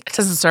feel like It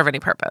doesn't serve any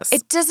purpose.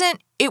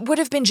 it would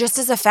have been just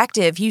as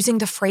effective using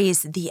the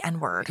phrase the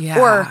N-word Yeah.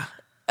 or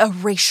a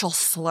racial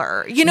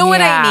slur. You know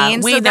what I Yeah, mean?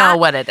 we know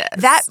what it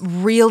is. That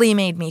really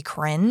made me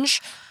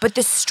cringe. But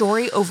the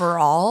story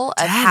overall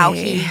of how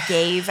he Daddy.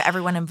 gave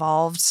everyone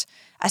involved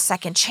a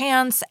second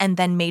chance and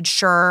then made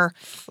sure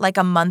like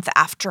a month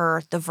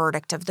after the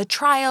verdict of the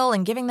trial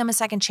and giving them a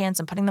second chance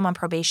and putting them on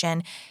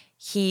probation,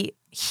 he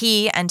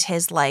and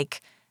his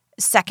like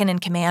second in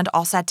command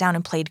all sat down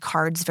and played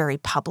cards very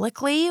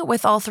publicly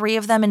with all three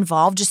of them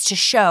involved just to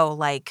show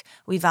like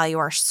we value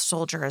our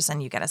soldiers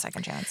and you get a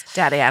second chance.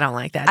 Daddy, I don't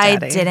like that, I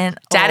Daddy. didn't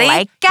Daddy,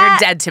 like you're it.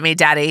 dead to me,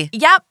 Daddy.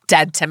 Yep.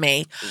 Dead to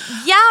me.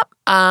 Yep.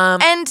 Um,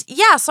 And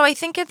yeah, so I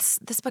think this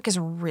book is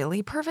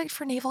really perfect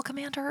for naval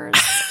commanders.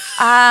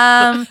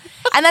 And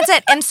that's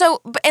it.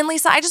 And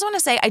Lisa, I just want to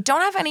say I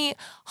don't have any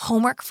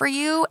homework for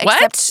you.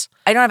 What? Except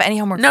I don't have any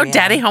homework no for you.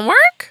 daddy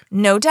homework?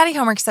 No daddy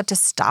homework except to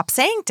stop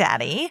saying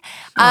daddy.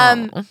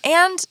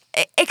 And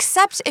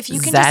except if you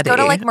can just go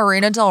to Zaddy. like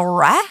Marina Del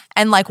Rey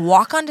and like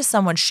walk onto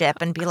someone's ship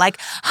and be like,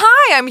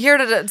 hi, I'm here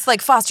to it's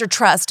like foster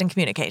trust and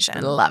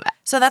communication. Love it.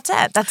 So that's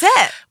it. That's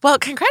it. Well,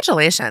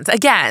 congratulations.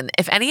 Again,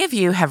 if any of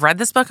you have read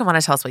this book and want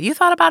to tell us what you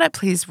thought about it,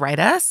 please write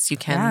us. You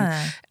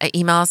can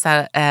email us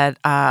at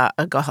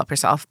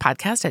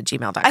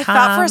gohelpyourselfpodcast@gmail.com. I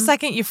thought for a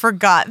second you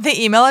forgot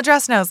the email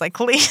address and I was like,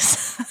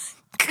 please,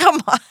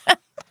 come on.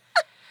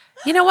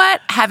 You know what?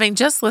 Having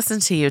just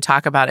listened to you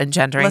talk about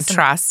engendering Listen,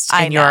 trust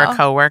I in your know.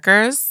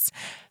 coworkers,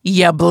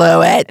 you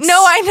blew it.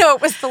 No, I know.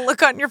 It was the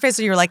look on your face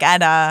where you were like, Ed,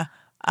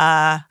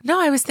 No,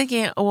 I was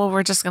thinking, well,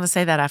 we're just going to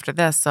say that after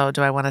this. So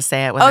do I want to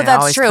say it when oh, it that's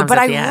always true. comes But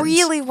at the I end?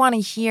 really want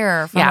to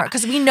hear from Yeah.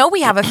 because we know we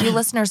have a few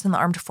listeners in the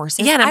armed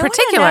forces. Yeah, and in I wanna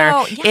particular,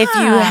 know- if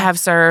you yeah. have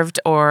served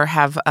or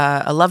have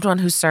a loved one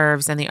who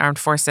serves in the armed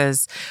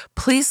forces,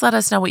 please let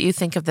us know what you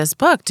think of this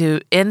book.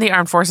 In the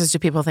armed forces, do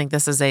people think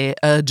this is a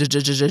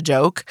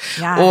joke?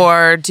 Yeah.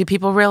 Or do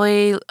people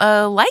really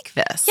like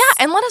this? Yeah,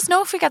 and let us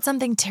know if we got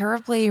something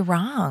terribly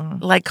wrong.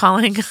 Like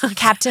calling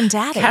Captain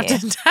Daddy.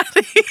 Captain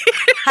Daddy.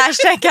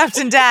 Hashtag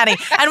Captain Daddy.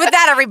 And with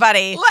that,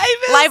 everybody,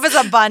 life is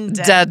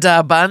abundant.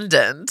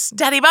 Abundant.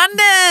 Daddy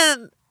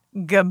abundant.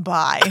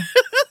 Goodbye.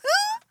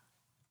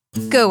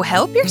 Go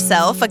Help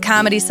Yourself, a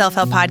comedy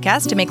self-help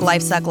podcast to make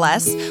life suck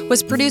less,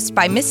 was produced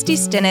by Misty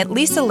Stinnett,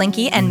 Lisa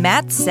Linky, and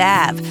Matt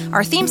Sav.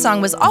 Our theme song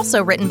was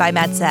also written by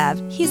Matt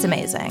Sav. He's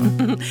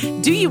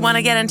amazing. Do you want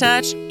to get in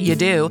touch? You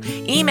do.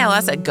 Email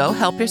us at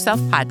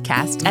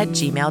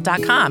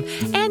gohelpyourselfpodcast@gmail.com.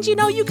 And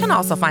you can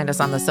also find us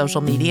on the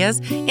social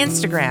medias,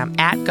 Instagram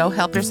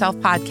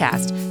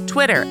 @GoHelpYourselfPodcast,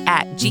 Twitter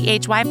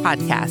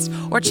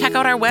 @GHYPodcast, or check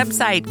out our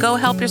website,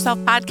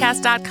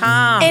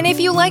 gohelpyourselfpodcast.com. And if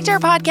you liked our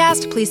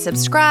podcast, please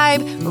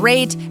subscribe,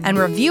 rate, and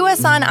review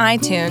us on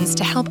iTunes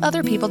to help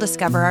other people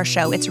discover our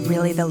show. It's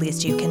really the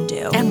least you can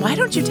do. And why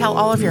don't you tell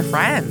all of your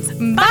friends?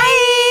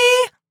 Bye!